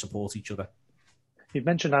help and support each other. You've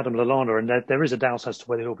mentioned Adam Lallana, and there is a doubt as to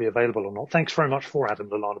whether he'll be available or not. Thanks very much for Adam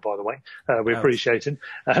Lallana, by the way. We appreciate him.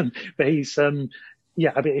 But he's,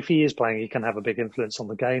 if he is playing, he can have a big influence on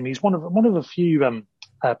the game. He's one of a few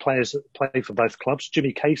players that play for both clubs.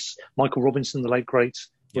 Jimmy Case, Michael Robinson, the late great,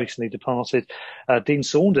 recently departed. Dean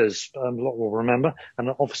Saunders, a lot will remember. And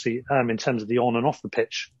obviously, in terms of the on and off the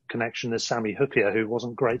pitch connection, there's Sammy Hookier, who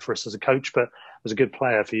wasn't great for us as a coach, but was a good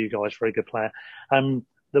player for you guys, very good player.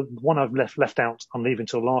 The one I've left out, I'm leaving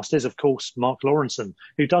till last, is, of course, Mark Lawrenson,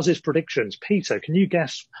 who does his predictions. Peter, can you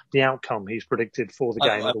guess the outcome he's predicted for the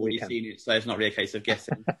game at the weekend? I've already seen it, so it's not really a case of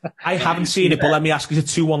guessing. I haven't seen it, but let me ask, is it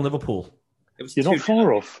 2-1 Liverpool? You're not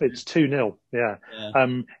far off. It's 2-0. Yeah.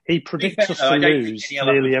 He predicts us to lose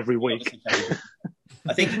nearly every week.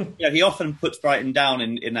 I think he often puts Brighton down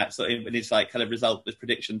in that sort of in his kind of result with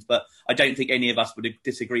predictions, but I don't think any of us would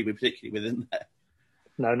disagree particularly with him there.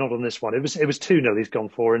 No, not on this one. It was 2-0 he's gone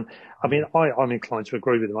for, and I mean I'm inclined to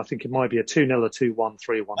agree with him. I think it might be a 2-0, a 2-1,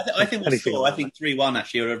 3-1. I think we'll score. I think 3-1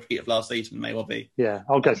 actually, or a repeat of last season may well be. Yeah,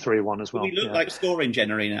 I'll go 3-1 as well. We look like scoring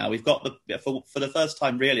generally now. We've got for the first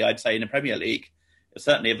time really, I'd say, in the Premier League,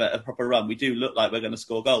 certainly a proper run. We do look like we're going to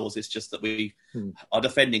score goals. It's just that our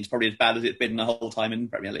defending's probably as bad as it's been the whole time in the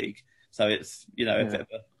Premier League. So it's a bit of a,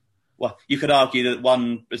 well, you could argue that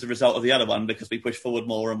one is a result of the other one because we push forward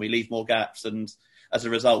more and we leave more gaps, and as a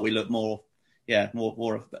result we look more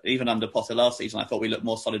even under Potter last season I thought we looked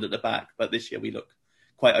more solid at the back, but this year we look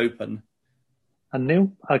quite open. And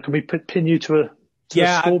Neil, can we pin you to a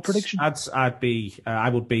score prediction? I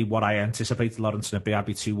would be what I anticipated Lawrenson would be. I'd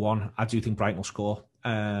be 2-1. I do think Brighton will score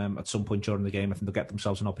at some point during the game. I think they'll get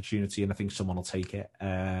themselves an opportunity, and I think someone will take it.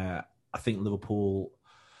 I think Liverpool.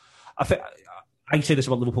 I say this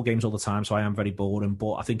about Liverpool games all the time, so I am very boring.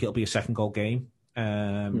 But I think it'll be a second goal game.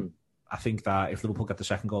 I think that if Liverpool get the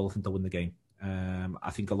second goal, I think they'll win the game.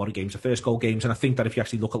 I think a lot of games are first goal games, and I think that if you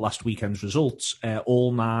actually look at last weekend's results,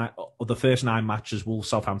 the first 9 matches,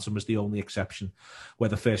 Wolves-Southampton was the only exception where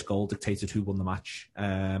the first goal dictated who won the match.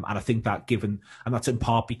 And I think that and that's in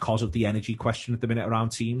part because of the energy question at the minute around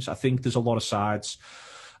teams. I think there's a lot of sides.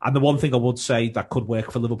 And the one thing I would say that could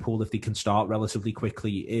work for Liverpool if they can start relatively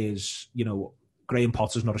quickly is, Graham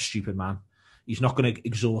Potter's not a stupid man. He's not going to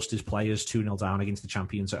exhaust his players 2-0 down against the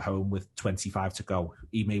champions at home with 25 to go.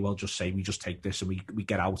 He may well just say, we just take this and we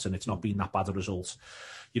get out, and it's not been that bad a result.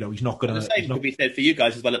 He's not going to... The same could be said for you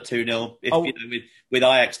guys as well at 2-0, with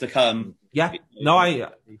Ajax to come. Yeah, no,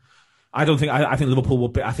 I don't think... I think Liverpool will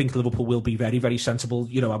be... I think Liverpool will be very, very sensible.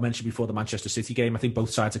 I mentioned before the Manchester City game, I think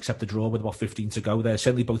both sides accept a draw with about 15 to go there.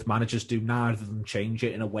 Certainly both managers do, neither of them change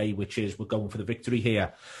it in a way which is, we're going for the victory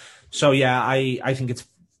here. So, yeah, I think it's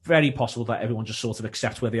very possible that everyone just sort of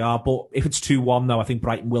accepts where they are. But if it's 2-1, though, I think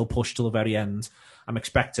Brighton will push till the very end. I'm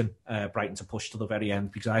expecting Brighton to push till the very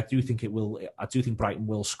end because I do think it will. I do think Brighton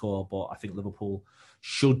will score, but I think Liverpool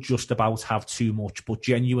should just about have too much. But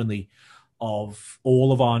genuinely, of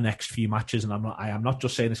all of our next few matches, and I am not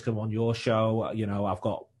just saying this because I'm on your show.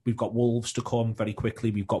 We've got Wolves to come very quickly.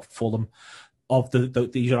 We've got Fulham.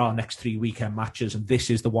 These are our next 3 weekend matches, and this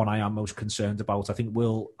is the one I am most concerned about. I think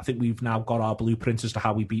we've now got our blueprint as to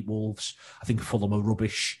how we beat Wolves. I think Fulham are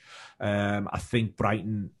rubbish. I think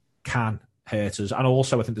Brighton can hurt us, and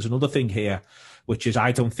also I think there's another thing here, which is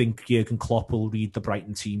I don't think Jurgen Klopp will read the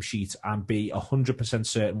Brighton team sheet and be 100%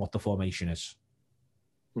 certain what the formation is.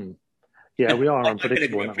 Yeah, we are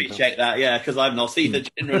unpredictable. I can appreciate that, because I'm not either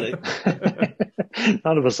generally.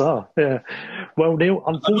 None of us are. Yeah. Well, Neil,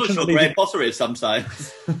 unfortunately, I'm not sure Graham Potter is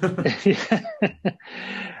sometimes.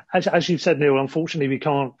 As you've said, Neil, unfortunately, we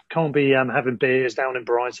can't be having beers down in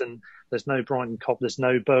Brighton. There's no Brighton Cop. There's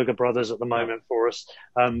no Burger Brothers at the moment for us.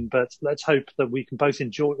 But let's hope that we can both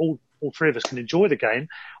enjoy. All 3 of us can enjoy the game.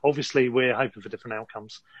 Obviously, we're hoping for different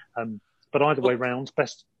outcomes. But either way round,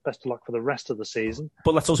 best of luck for the rest of the season.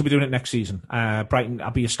 But let's also be doing it next season. Brighton,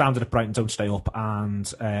 I'll be astounded if Brighton don't stay up. And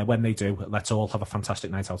when they do, let's all have a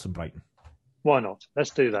fantastic night out in Brighton. Why not?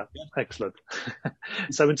 Let's do that. Yeah. Excellent.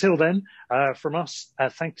 So until then, from us,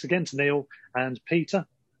 thanks again to Neil and Peter.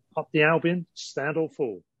 Up the Albion, stand or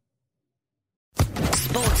fall.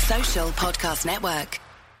 Sports Social Podcast Network.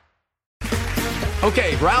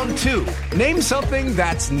 Okay, round 2. Name something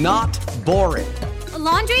that's not boring. A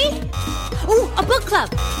laundry? Ooh, a book club.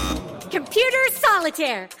 Computer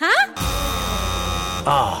solitaire, huh?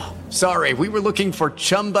 Ah, sorry, we were looking for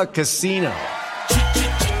Chumba Casino.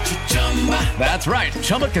 That's right,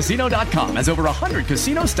 ChumbaCasino.com has over 100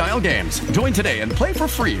 casino-style games. Join today and play for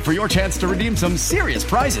free for your chance to redeem some serious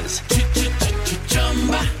prizes.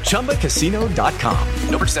 ChumbaCasino.com.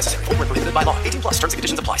 No purchase necessary. Void where prohibited by law. 18+. Terms and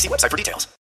conditions apply. See website for details.